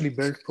to actually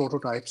build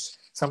prototypes,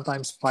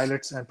 sometimes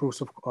pilots and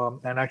proofs of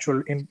and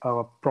actual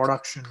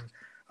production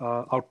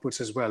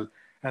outputs as well.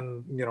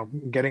 And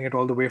getting it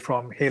all the way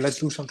from, hey, let's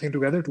do something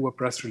together, to a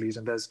press release.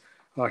 And there's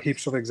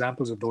heaps of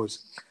examples of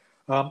those.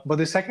 But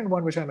the second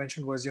one, which I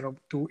mentioned, was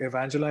to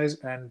evangelize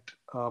and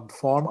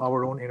form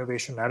our own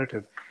innovation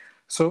narrative.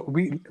 So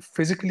we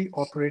physically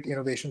operate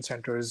innovation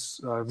centers.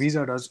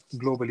 Visa does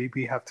globally.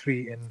 We have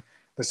 3 in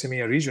the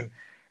CEMEA region.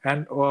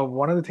 And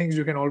one of the things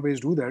you can always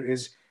do there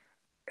is,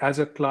 as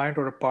a client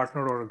or a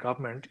partner or a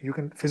government, you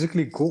can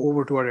physically go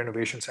over to our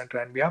innovation center,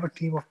 and we have a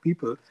team of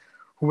people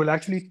who will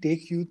actually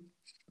take you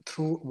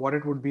through what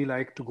it would be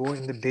like to go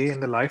in the day in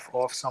the life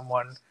of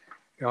someone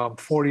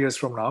 4 years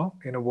from now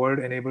in a world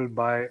enabled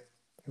by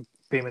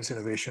payments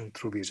innovation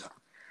through Visa,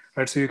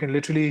 right? So you can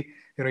literally,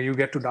 you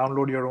get to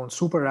download your own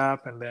super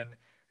app, and then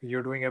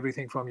you're doing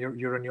everything from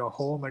you're in your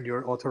home and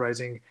you're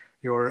authorizing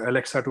your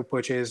Alexa to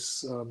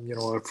purchase, a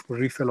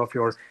refill of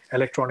your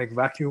electronic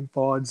vacuum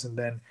pods, and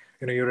then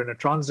you're in a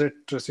transit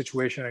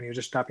situation and you're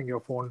just tapping your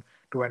phone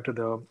to enter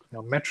the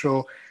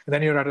metro, and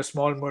then you're at a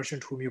small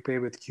merchant whom you pay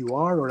with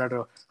QR, or at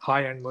a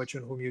high-end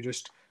merchant whom you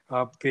just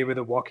pay with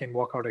a walk-in,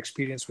 walk-out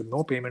experience with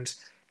no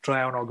payments,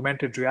 try on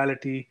augmented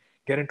reality,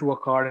 get into a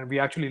car, and we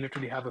actually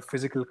literally have a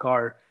physical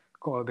car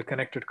called the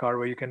connected car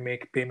where you can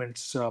make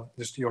payments,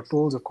 just your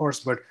tolls, of course,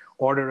 but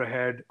order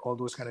ahead, all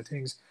those kind of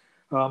things.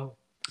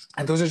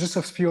 And those are just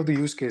a few of the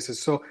use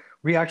cases. So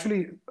we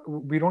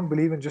don't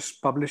believe in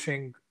just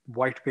publishing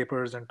white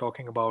papers and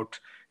talking about,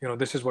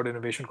 this is what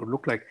innovation could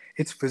look like.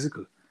 It's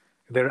physical.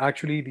 There are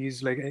actually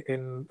these, like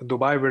in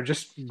Dubai, we're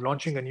just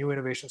launching a new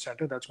innovation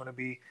center that's going to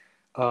be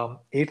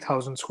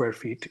 8,000 square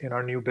feet in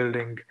our new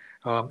building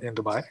in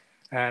Dubai.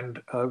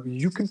 And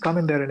you can come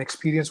in there and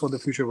experience what the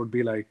future would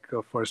be like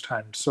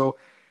firsthand. So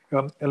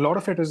a lot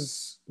of it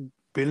is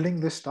building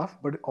this stuff,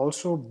 but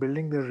also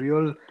building the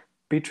real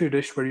petri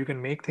dish where you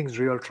can make things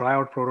real, try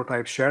out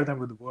prototypes, share them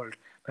with the world.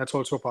 That's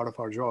also part of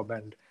our job.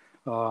 And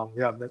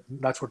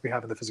that's what we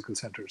have in the physical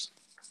centers.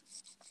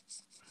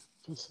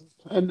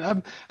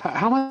 And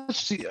how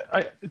much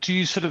do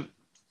you sort of,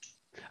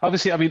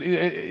 obviously, I mean,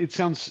 it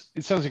sounds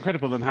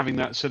incredible, and having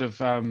that sort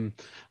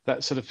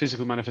of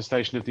physical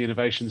manifestation of the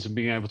innovations and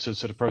being able to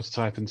sort of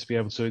prototype and to be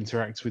able to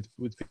interact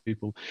with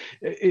people.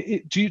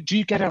 Do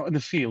you get out in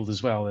the field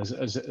as well, as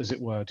it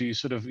were? Do you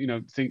sort of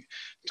think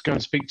to go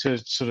and speak to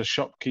sort of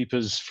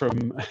shopkeepers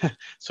from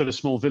sort of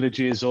small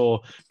villages,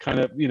 or kind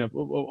of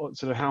or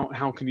sort of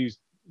how can you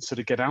sort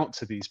of get out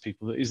to these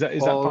people? Is that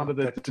part of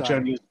the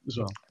journey as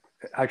well?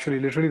 Actually,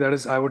 literally, that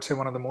is, I would say,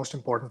 one of the most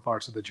important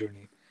parts of the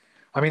journey.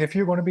 I mean, if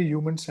you're going to be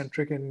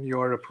human-centric in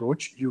your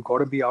approach, you got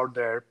to be out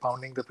there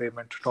pounding the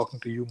pavement, talking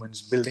to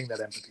humans, building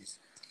that empathy.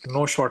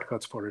 No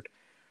shortcuts for it.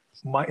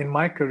 In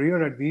my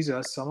career at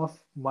Visa, some of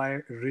my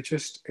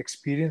richest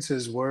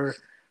experiences were,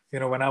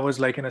 when I was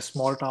like in a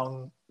small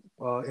town,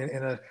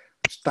 in a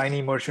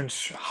tiny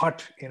merchant's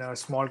hut in a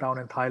small town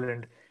in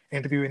Thailand,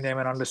 interviewing them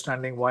and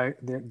understanding why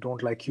they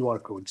don't like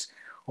QR codes.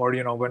 Or,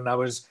 when I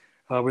was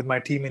with my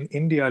team in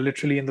India,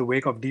 literally in the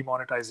wake of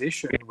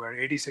demonetization, where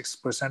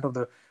 86% of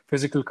the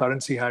physical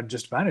currency had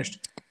just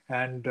vanished,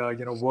 and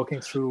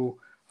working through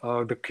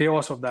the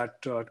chaos of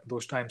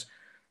those times.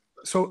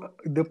 So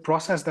the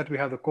process that we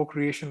have, the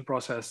co-creation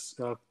process,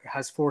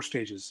 has 4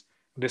 stages: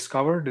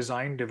 discover,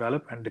 design,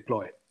 develop, and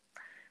deploy.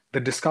 The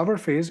discover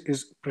phase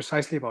is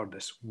precisely about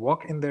this.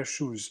 Walk in their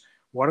shoes.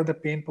 What are the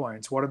pain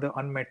points? What are the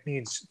unmet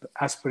needs, the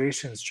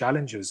aspirations,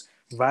 challenges?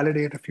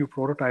 Validate a few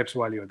prototypes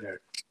while you're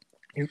there.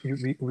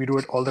 We do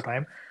it all the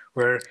time.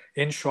 We're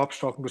in shops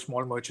talking to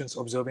small merchants,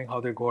 observing how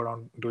they go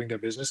around doing their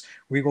business.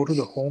 We go to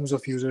the homes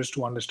of users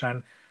to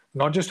understand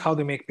not just how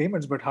they make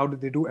payments, but how do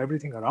they do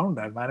everything around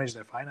that, manage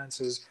their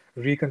finances,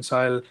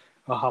 reconcile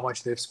how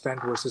much they've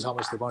spent versus how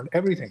much they've earned,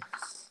 everything.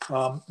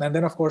 And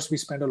then, of course, we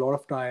spend a lot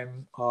of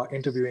time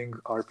interviewing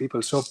our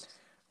people. So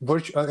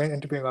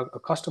interviewing our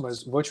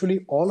customers.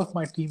 Virtually all of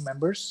my team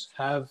members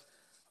have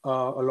a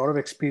lot of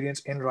experience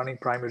in running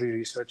primary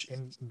research,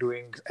 in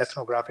doing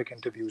ethnographic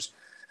interviews.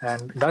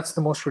 And that's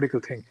the most critical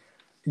thing.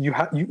 You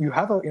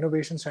have an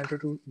innovation center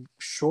to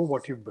show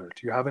what you've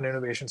built. You have an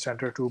innovation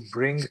center to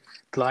bring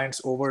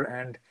clients over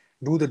and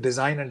do the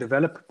design and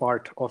develop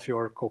part of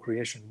your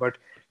co-creation. But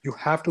you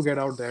have to get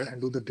out there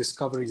and do the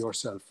discovery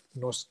yourself.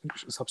 No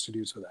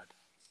substitutes for that.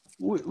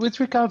 With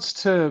regards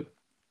to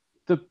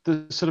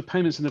the sort of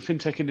payments in the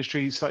fintech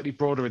industry, slightly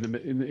broader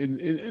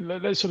in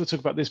let's sort of talk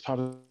about this part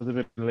of the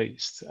Middle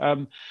East.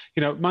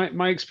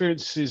 My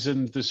experiences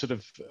and the sort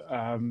of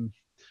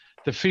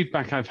the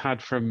feedback I've had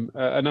from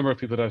a number of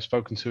people that I've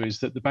spoken to is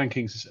that the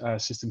banking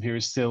system here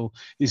is still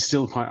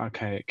quite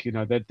archaic.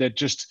 They're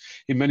just,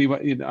 in many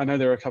ways. I know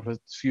there are a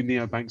few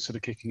neobanks sort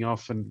of kicking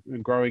off and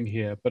growing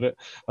here, but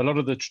a lot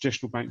of the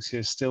traditional banks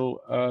here still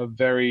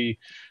very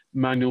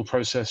manual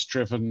process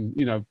driven.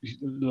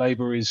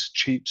 Labor is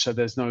cheap, so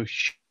there's no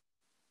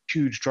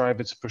huge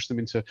driver to push them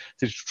into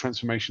digital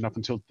transformation up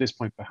until this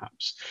point,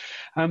 perhaps.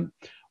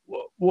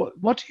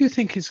 What do you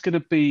think is going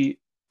to be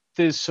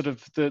there's sort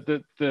of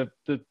the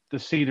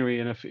scenery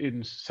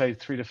in say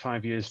 3 to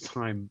 5 years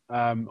time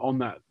on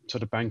that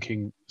sort of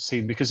banking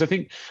scene? Because I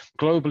think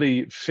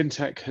globally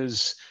fintech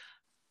has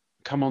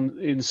come on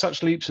in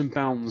such leaps and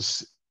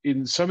bounds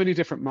in so many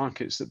different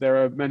markets that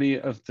there are many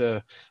of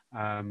the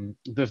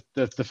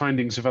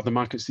findings of other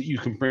markets that you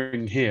can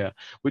bring here,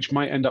 which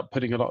might end up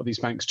putting a lot of these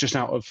banks just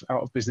out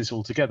of business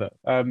altogether.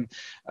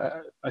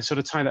 I sort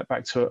of tie that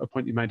back to a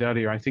point you made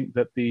earlier. I think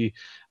that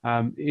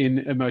in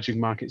emerging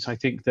markets, I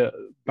think that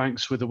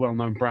banks with a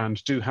well-known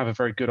brand do have a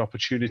very good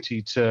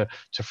opportunity to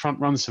front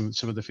run some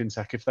of the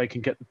fintech if they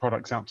can get the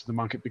products out to the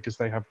market because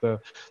they have the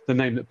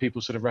name that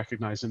people sort of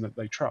recognize and that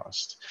they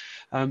trust.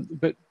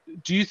 But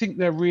do you think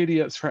they're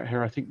really at threat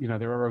here? I think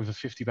there are over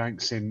 50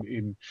 banks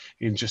in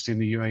just in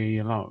the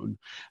UAE alone.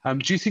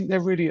 Do you think they're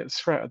really at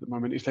threat at the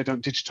moment if they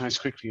don't digitize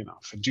quickly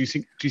enough? And do you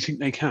think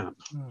they can?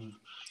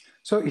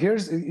 So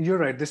you're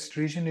right. This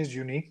region is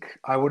unique.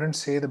 I wouldn't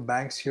say the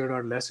banks here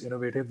are less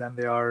innovative than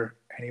they are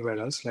anywhere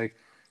else. Like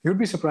you'd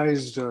be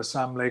surprised,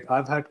 Sam. Like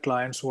I've had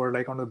clients who are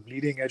like on the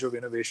bleeding edge of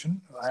innovation.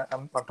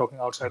 I'm talking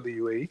outside the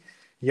UAE.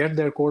 Yet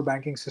their core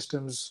banking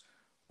systems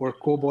were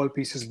COBOL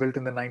pieces built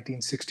in the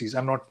 1960s.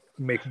 I'm not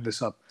making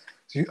this up.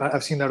 So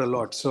I've seen that a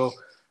lot. So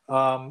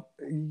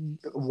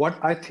what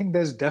I think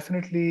there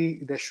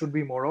should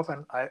be more of,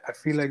 and I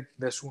feel like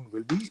there soon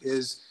will be,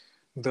 is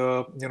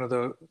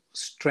the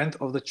strength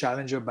of the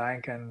challenger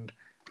bank and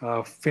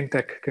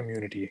fintech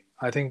community.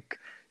 I think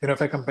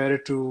if I compare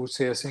it to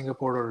say a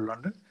Singapore or a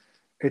London,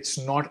 it's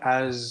not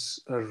as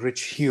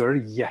rich here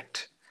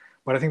yet,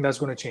 but I think that's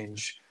going to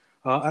change.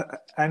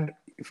 And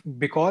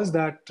because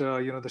that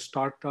the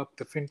startup,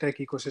 the fintech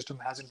ecosystem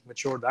hasn't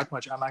matured that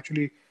much, I'm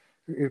actually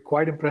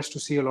quite impressed to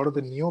see a lot of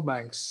the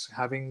neobanks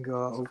having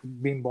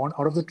been born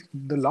out of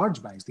the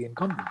large banks, the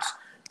incumbents,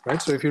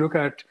 right? So if you look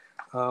at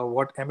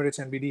what Emirates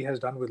NBD has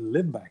done with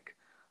Livbank,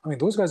 I mean,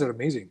 those guys are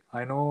amazing.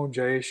 I know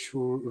Jayesh,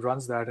 who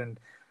runs that, and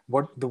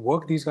what the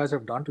work these guys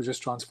have done to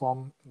just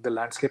transform the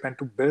landscape and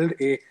to build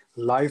a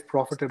live,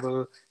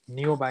 profitable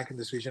neobank in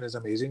this region is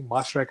amazing.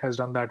 Mastercard has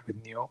done that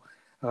with Neo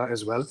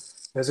as well.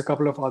 There's a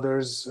couple of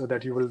others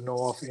that you will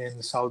know of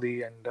in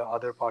Saudi and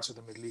other parts of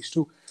the Middle East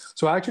too.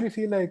 So I actually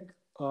feel like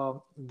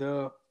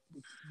the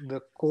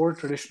core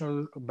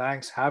traditional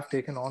banks have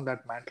taken on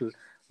that mantle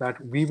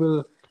that we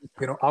will,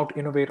 out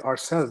innovate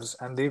ourselves,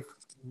 and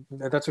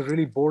that's a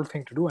really bold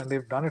thing to do, and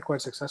they've done it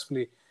quite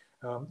successfully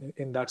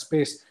in that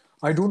space.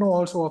 I do know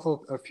also of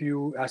a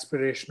few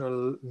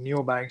aspirational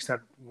neobanks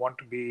that want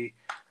to be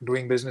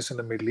doing business in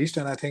the Middle East,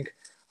 and I think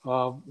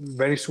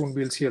very soon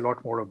we'll see a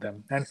lot more of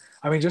them. And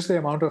I mean, just the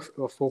amount of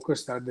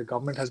focus that the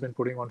government has been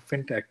putting on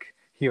fintech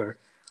here,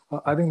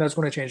 I think that's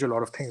going to change a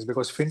lot of things,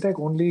 because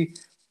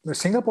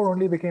Singapore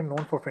only became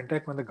known for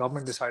fintech when the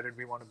government decided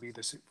we want to be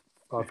the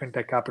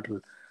fintech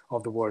capital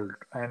of the world.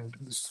 And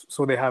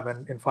so they have,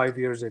 and in 5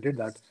 years they did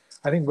that.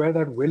 I think where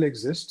that will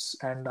exists,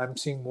 and I'm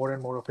seeing more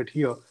and more of it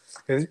here,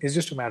 is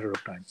just a matter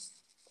of time.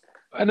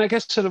 And I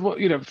guess sort of what,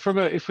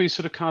 if we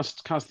sort of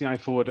cast the eye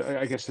forward,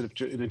 I guess sort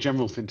of in a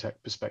general fintech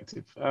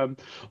perspective,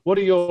 what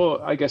are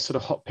your, I guess, sort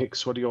of hot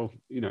picks? What are your,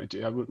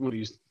 I wouldn't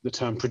use the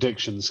term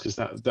predictions, because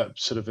that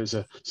sort of is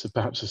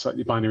perhaps a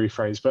slightly binary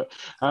phrase, but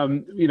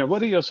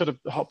what are your sort of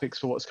hot picks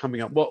for what's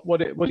coming up?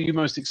 What are you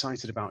most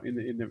excited about in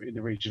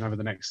the region over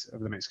the next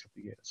couple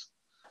of years?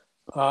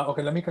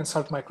 Okay, let me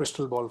consult my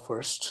crystal ball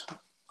first.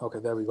 Okay,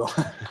 there we go.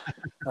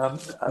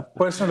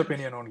 Personal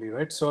opinion only,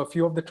 right? So a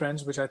few of the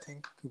trends which I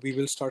think we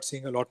will start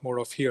seeing a lot more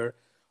of here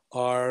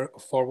are,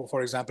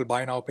 for example,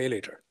 buy now, pay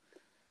later,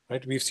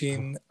 right? We've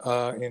seen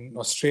in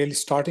Australia,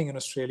 starting in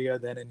Australia,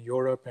 then in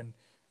Europe, and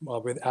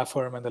with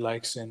Affirm and the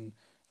likes in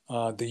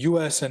the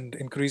US, and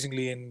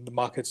increasingly in the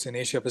markets in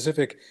Asia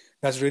Pacific,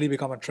 that's really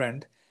become a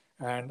trend.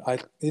 And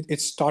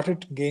it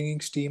started gaining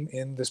steam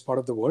in this part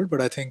of the world,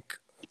 but I think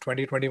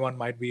 2021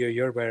 might be a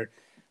year where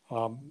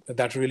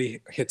that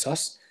really hits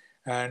us.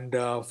 And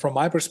from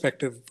my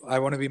perspective, I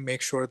want to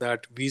make sure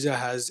that Visa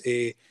has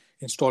a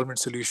installment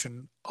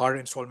solution, our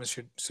installment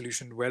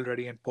solution, well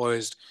ready and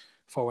poised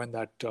for when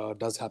that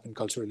does happen,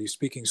 culturally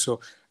speaking.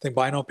 So I think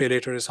buy now, pay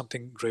later is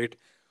something great.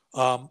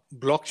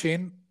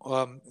 Blockchain,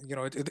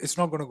 it's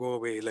not going to go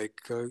away. Like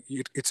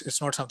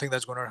it's not something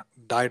that's going to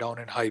die down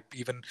in hype.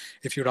 Even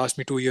if you'd asked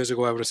me 2 years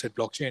ago, I would have said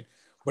blockchain.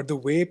 But the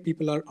way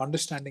people are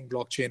understanding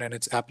blockchain and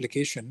its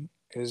application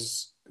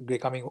is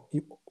becoming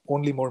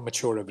only more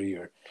mature every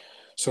year.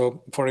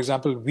 So, for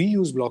example, we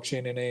use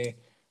blockchain in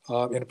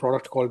a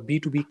product called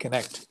B2B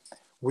Connect,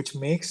 which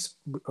makes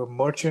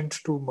merchant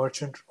to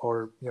merchant,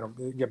 or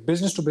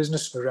business to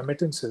business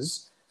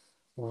remittances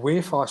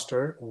way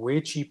faster,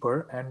 way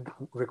cheaper, and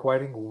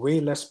requiring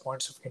way less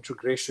points of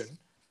integration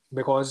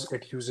because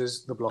it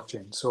uses the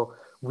blockchain. So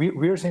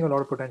we're seeing a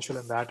lot of potential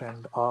in that,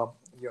 and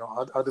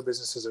other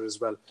businesses are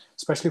as well,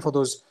 especially for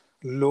those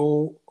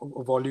low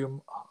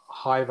volume,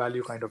 high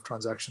value kind of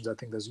transactions. I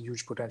think there's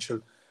huge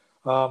potential.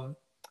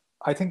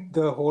 I think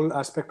the whole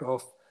aspect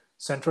of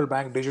central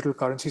bank digital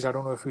currencies, I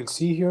don't know if we'll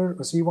see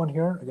one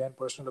here, again,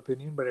 personal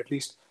opinion, but at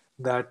least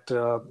that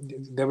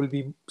there will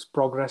be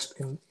progress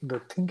in the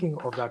thinking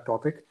of that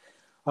topic.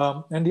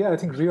 And yeah, I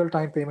think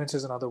real-time payments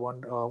is another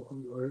one.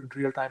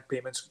 Real-time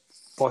payments,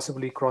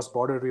 possibly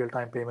cross-border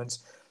real-time payments,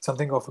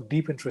 something of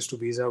deep interest to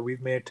Visa.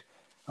 We've made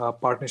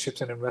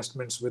partnerships and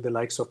investments with the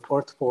likes of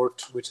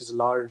Earthport, which is a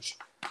large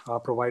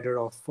provider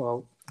of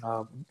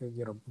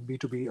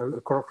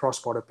B2B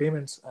cross-border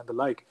payments and the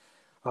like.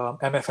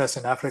 MFS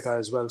in Africa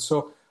as well.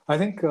 So I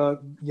think,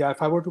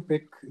 if I were to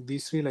pick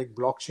these three, like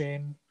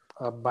blockchain,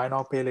 buy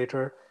now, pay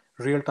later,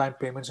 real-time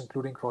payments,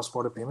 including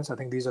cross-border payments, I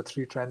think these are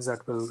three trends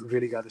that will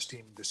really gather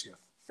steam this year.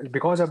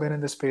 Because I've been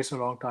in this space a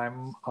long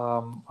time,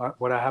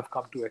 what I have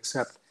come to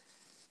accept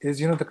is,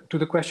 to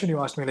the question you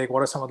asked me, like,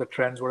 what are some of the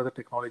trends, what are the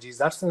technologies?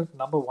 That's the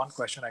number one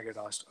question I get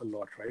asked a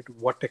lot, right?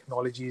 What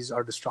technologies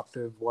are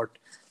disruptive? What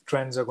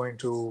trends are going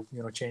to,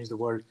 change the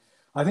world?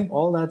 I think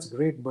all that's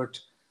great,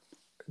 but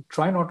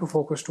try not to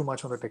focus too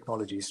much on the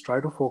technologies.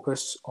 Try to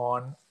focus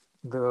on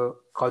the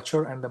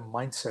culture and the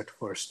mindset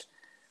first.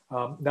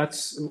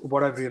 That's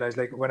what I've realized.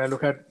 Like when I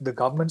look at the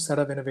governments that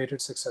have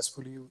innovated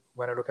successfully,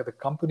 when I look at the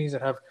companies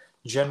that have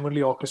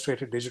genuinely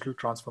orchestrated digital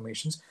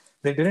transformations,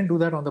 they didn't do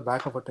that on the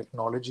back of a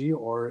technology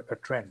or a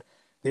trend.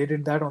 They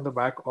did that on the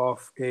back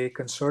of a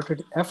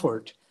concerted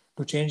effort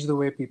to change the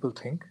way people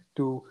think,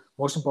 to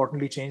most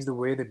importantly, change the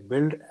way they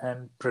build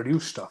and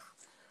produce stuff.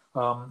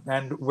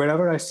 And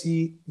wherever I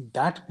see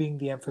that being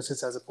the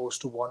emphasis as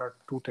opposed to one or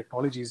two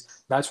technologies,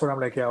 that's where I'm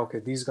like, yeah, okay,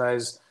 these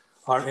guys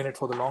are in it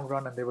for the long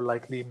run and they will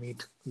likely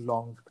meet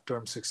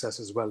long-term success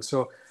as well.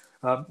 So,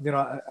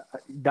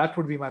 that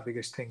would be my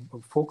biggest thing.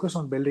 Focus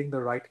on building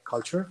the right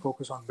culture,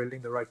 focus on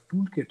building the right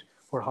toolkit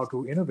for how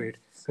to innovate,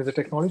 because the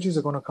technologies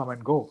are going to come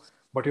and go,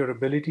 but your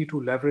ability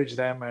to leverage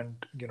them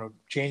and,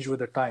 change with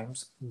the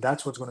times,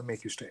 that's what's going to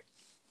make you stay.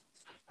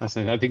 I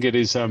think it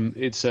is.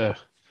 It's a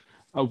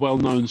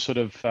well-known almost I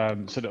call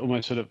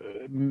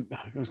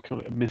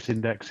it a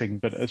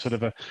misindexing, but a sort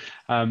of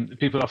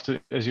people often,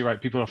 as you're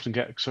right, people often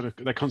get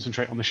they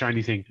concentrate on the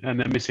shiny thing, and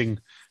they're missing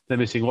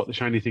what the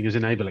shiny thing is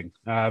enabling,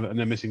 and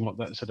they're missing what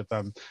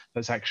that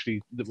that's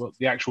actually what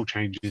the actual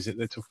change is.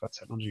 They talk about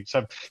technology,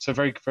 so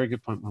very very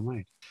good point well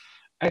made.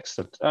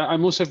 Excellent.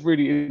 I'm also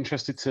really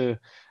interested to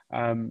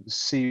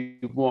see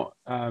what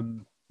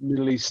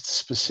Middle East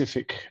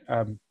specific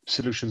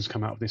solutions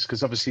come out of this,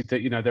 because obviously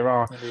there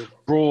are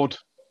broad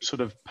sort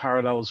of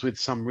parallels with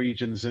some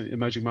regions,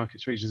 emerging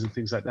markets regions and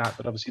things like that,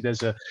 but obviously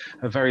there's a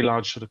very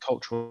large sort of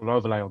cultural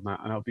overlay on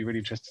that, and I'll be really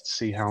interested to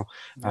see how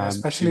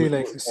especially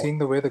like seeing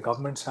the way the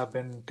governments have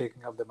been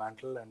taking up the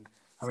mantle. And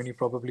I mean, you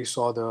probably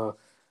saw the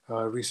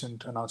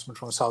recent announcement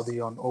from Saudi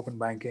on open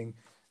banking.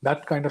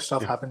 That kind of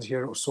stuff happens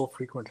here so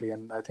frequently,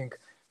 and I think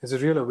there's a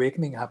real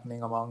awakening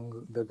happening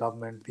among the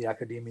government, the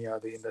academia,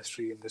 the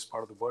industry in this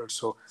part of the world.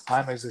 So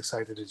I'm as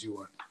excited as you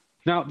are.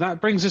 Now, that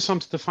brings us on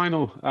to the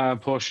final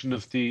portion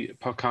of the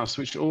podcast,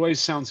 which always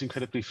sounds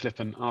incredibly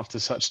flippant after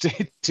such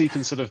deep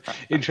and sort of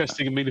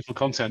interesting and meaningful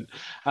content,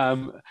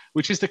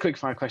 which is the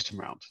quickfire question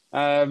round.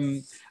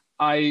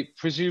 I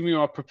presume you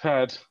are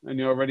prepared and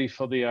you're ready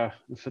for the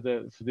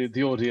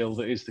ordeal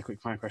that is the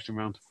quickfire question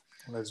round.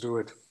 Let's do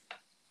it.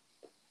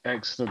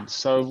 Excellent.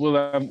 So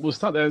we'll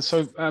start there.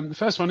 So the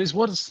first one is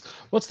what's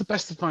the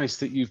best advice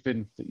that you've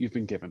been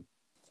given?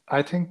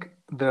 I think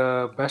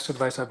the best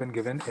advice I've been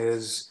given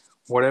is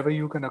whatever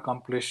you can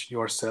accomplish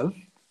yourself,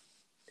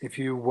 if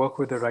you work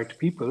with the right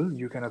people,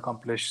 you can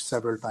accomplish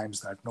several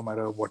times that, no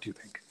matter what you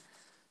think.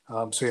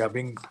 So yeah,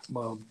 being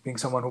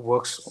someone who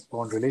works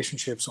on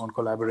relationships, on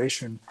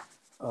collaboration,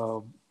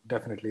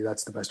 definitely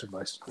that's the best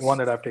advice. One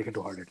that I've taken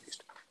to heart, at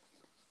least.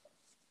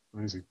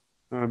 Amazing.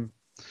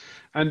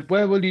 And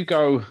where will you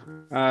go?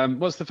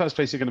 What's the first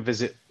place you're going to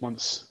visit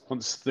once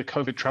the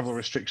COVID travel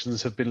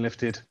restrictions have been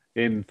lifted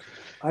in?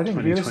 I think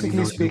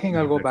realistically speaking,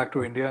 I'll go back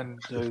to India and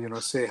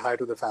say hi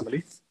to the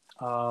family.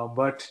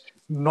 But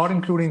not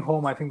including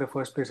home, I think the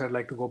first place I'd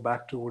like to go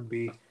back to would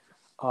be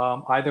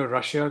either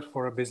Russia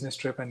for a business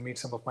trip and meet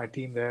some of my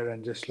team there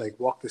and just like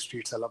walk the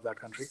streets. I love that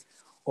country.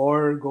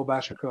 Or go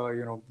back,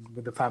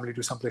 with the family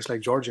to someplace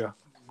like Georgia.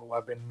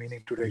 I've been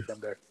meaning to take them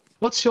there.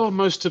 What's your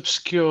most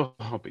obscure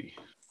hobby?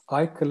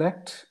 I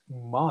collect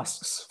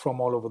masks from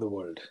all over the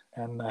world,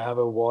 and I have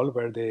a wall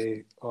where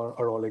they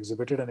are all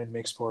exhibited, and it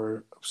makes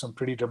for some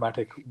pretty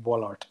dramatic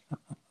wall art.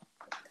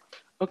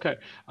 Okay,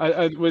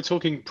 we're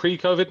talking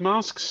pre-COVID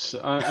masks.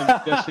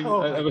 I'm guessing.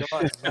 Oh my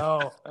God,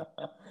 no.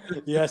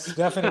 Yes,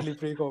 definitely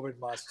pre-COVID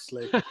masks.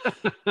 Like,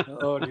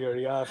 oh dear,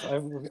 yeah.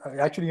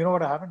 Actually, you know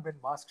what? I haven't been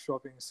mask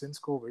shopping since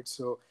COVID,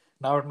 so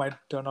now it might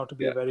turn out to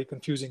be a very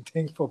confusing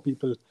thing for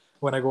people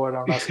when I go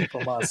around asking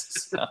for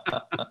masks.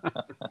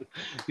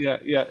 Yeah.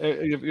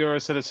 Your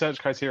sort of search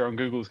criteria on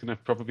Google is going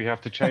to probably have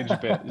to change a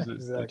bit.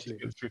 Exactly.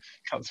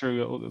 Cut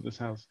through all of this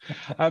house.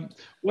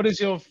 What is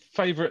your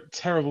favorite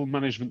terrible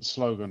management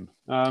slogan?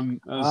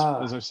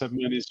 As I said,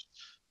 mine is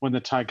when the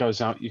tide goes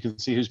out, you can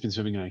see who's been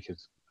swimming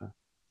naked.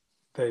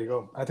 There you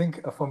go. I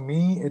think for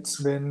me, it's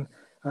been,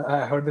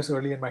 I heard this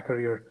early in my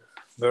career.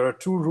 There are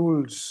 2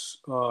 rules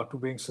to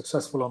being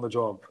successful on the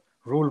job.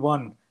 Rule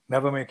 1,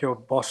 never make your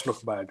boss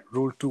look bad.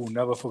 Rule 2,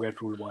 never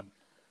forget rule 1.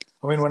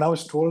 I mean, when I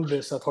was told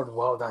this, I thought,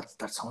 wow,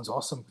 that sounds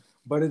awesome.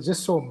 But it's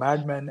just so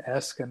Mad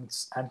Men-esque and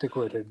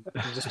antiquated.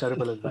 It's just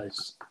terrible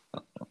advice.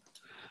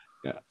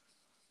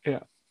 Yeah.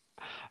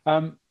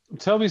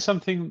 Tell me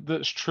something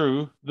that's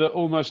true that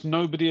almost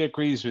nobody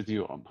agrees with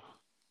you on.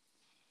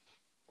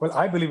 Well,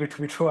 I believe it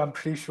to be true. I'm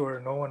pretty sure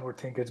no one would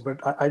think it's,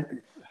 but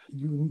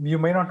you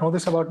may not know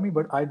this about me,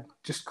 but I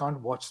just can't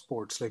watch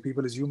sports. Like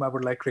people assume I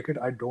would like cricket.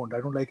 I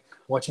don't like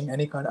watching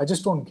any kind. I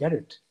just don't get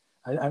it.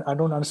 I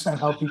don't understand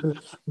how people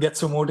get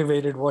so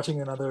motivated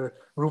watching another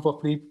group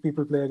of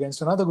people play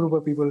against another group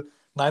of people,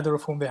 neither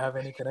of whom they have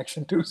any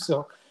connection to.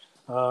 So,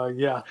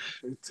 yeah,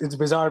 it's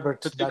bizarre,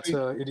 but that's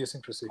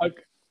idiosyncrasy.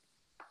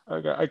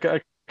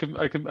 Okay.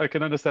 I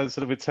can understand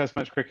sort of with Test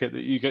match cricket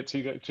that you get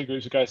two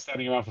groups of guys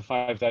standing around for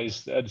 5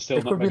 days and still.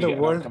 It could be the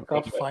World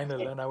Cup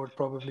final, and I would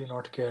probably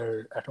not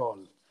care at all.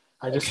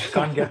 I just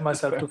can't get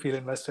myself to feel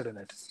invested in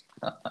it.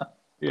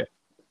 Yeah.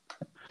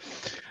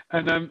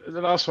 And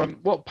the last one: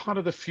 what part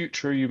of the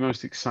future are you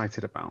most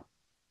excited about?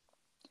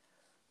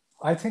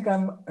 I think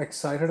I'm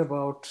excited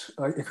about.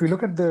 If we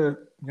look at the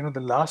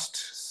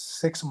last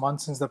 6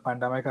 months since the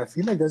pandemic, I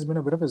feel like there's been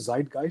a bit of a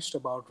zeitgeist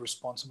about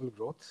responsible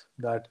growth.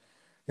 That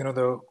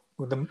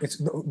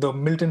the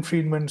Milton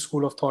Friedman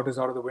school of thought is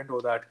out of the window,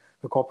 that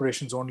the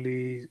corporation's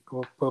only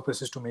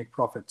purpose is to make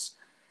profits.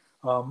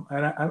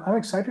 And I'm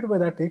excited where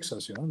that takes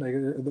us, like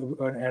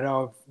an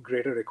era of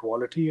greater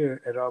equality, an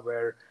era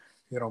where,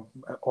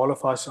 all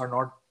of us are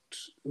not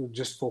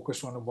just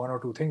focused on 1 or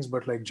 2 things,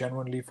 but like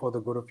genuinely for the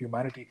good of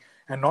humanity,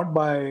 and not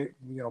by,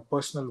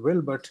 personal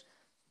will, but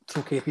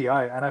through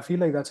KPI. And I feel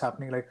like that's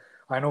happening. Like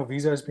I know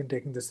Visa has been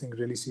taking this thing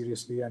really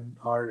seriously and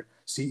are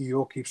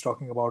CEO keeps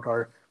talking about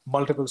are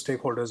multiple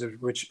stakeholders,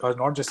 which are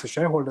not just the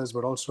shareholders,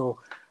 but also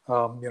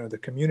the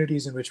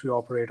communities in which we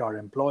operate, our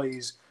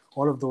employees,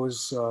 all of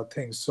those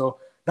things. So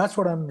that's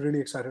what I'm really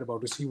excited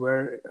about, to see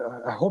where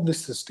I hope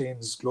this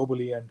sustains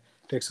globally and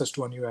takes us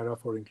to a new era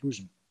for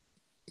inclusion.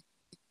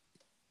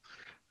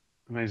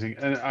 Amazing.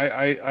 And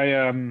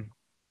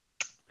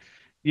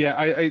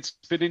it's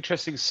been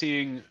interesting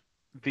seeing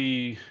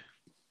the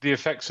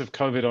effects of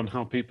COVID on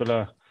how people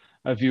are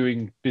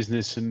viewing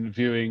business and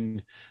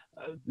viewing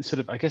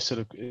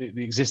the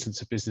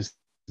existence of business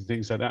and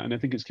things like that. And I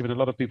think it's given a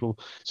lot of people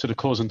sort of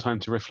cause and time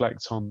to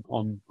reflect on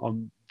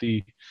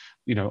the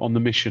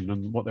mission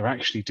and what they're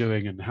actually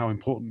doing and how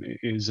important it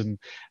is, and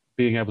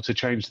being able to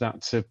change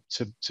that to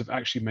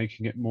actually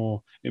making it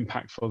more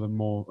impactful and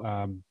more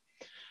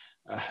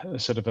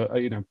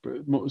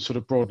more sort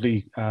of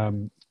broadly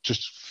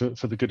just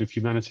for the good of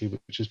humanity,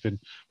 which has been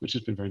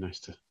very nice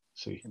to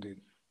see. Indeed.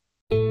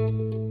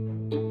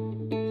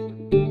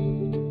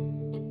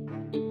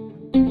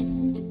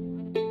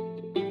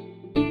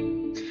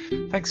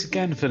 Thanks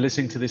again for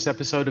listening to this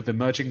episode of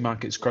Emerging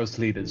Markets Growth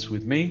Leaders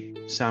with me,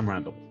 Sam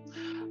Randall.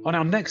 On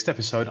our next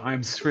episode, I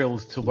am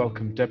thrilled to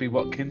welcome Debbie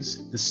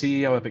Watkins, the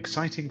CEO of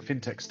exciting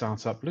fintech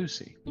startup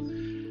Lucy.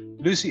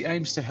 Lucy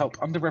aims to help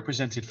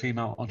underrepresented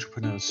female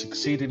entrepreneurs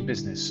succeed in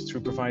business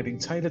through providing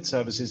tailored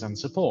services and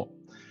support.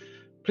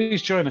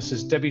 Please join us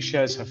as Debbie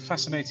shares her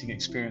fascinating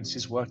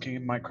experiences working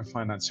in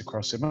microfinance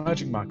across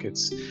emerging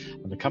markets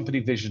and the company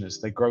vision as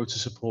they grow to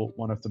support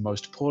one of the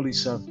most poorly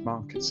served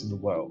markets in the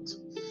world.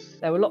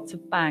 There were lots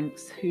of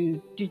banks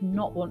who did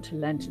not want to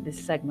lend to this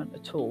segment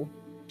at all.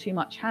 Too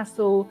much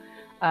hassle,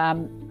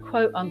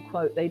 quote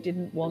unquote, they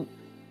didn't want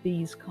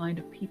these kind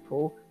of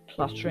people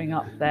cluttering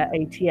up their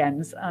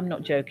ATMs. I'm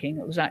not joking,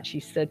 it was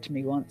actually said to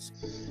me once.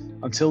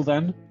 Until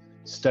then,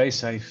 stay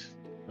safe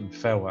and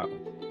farewell.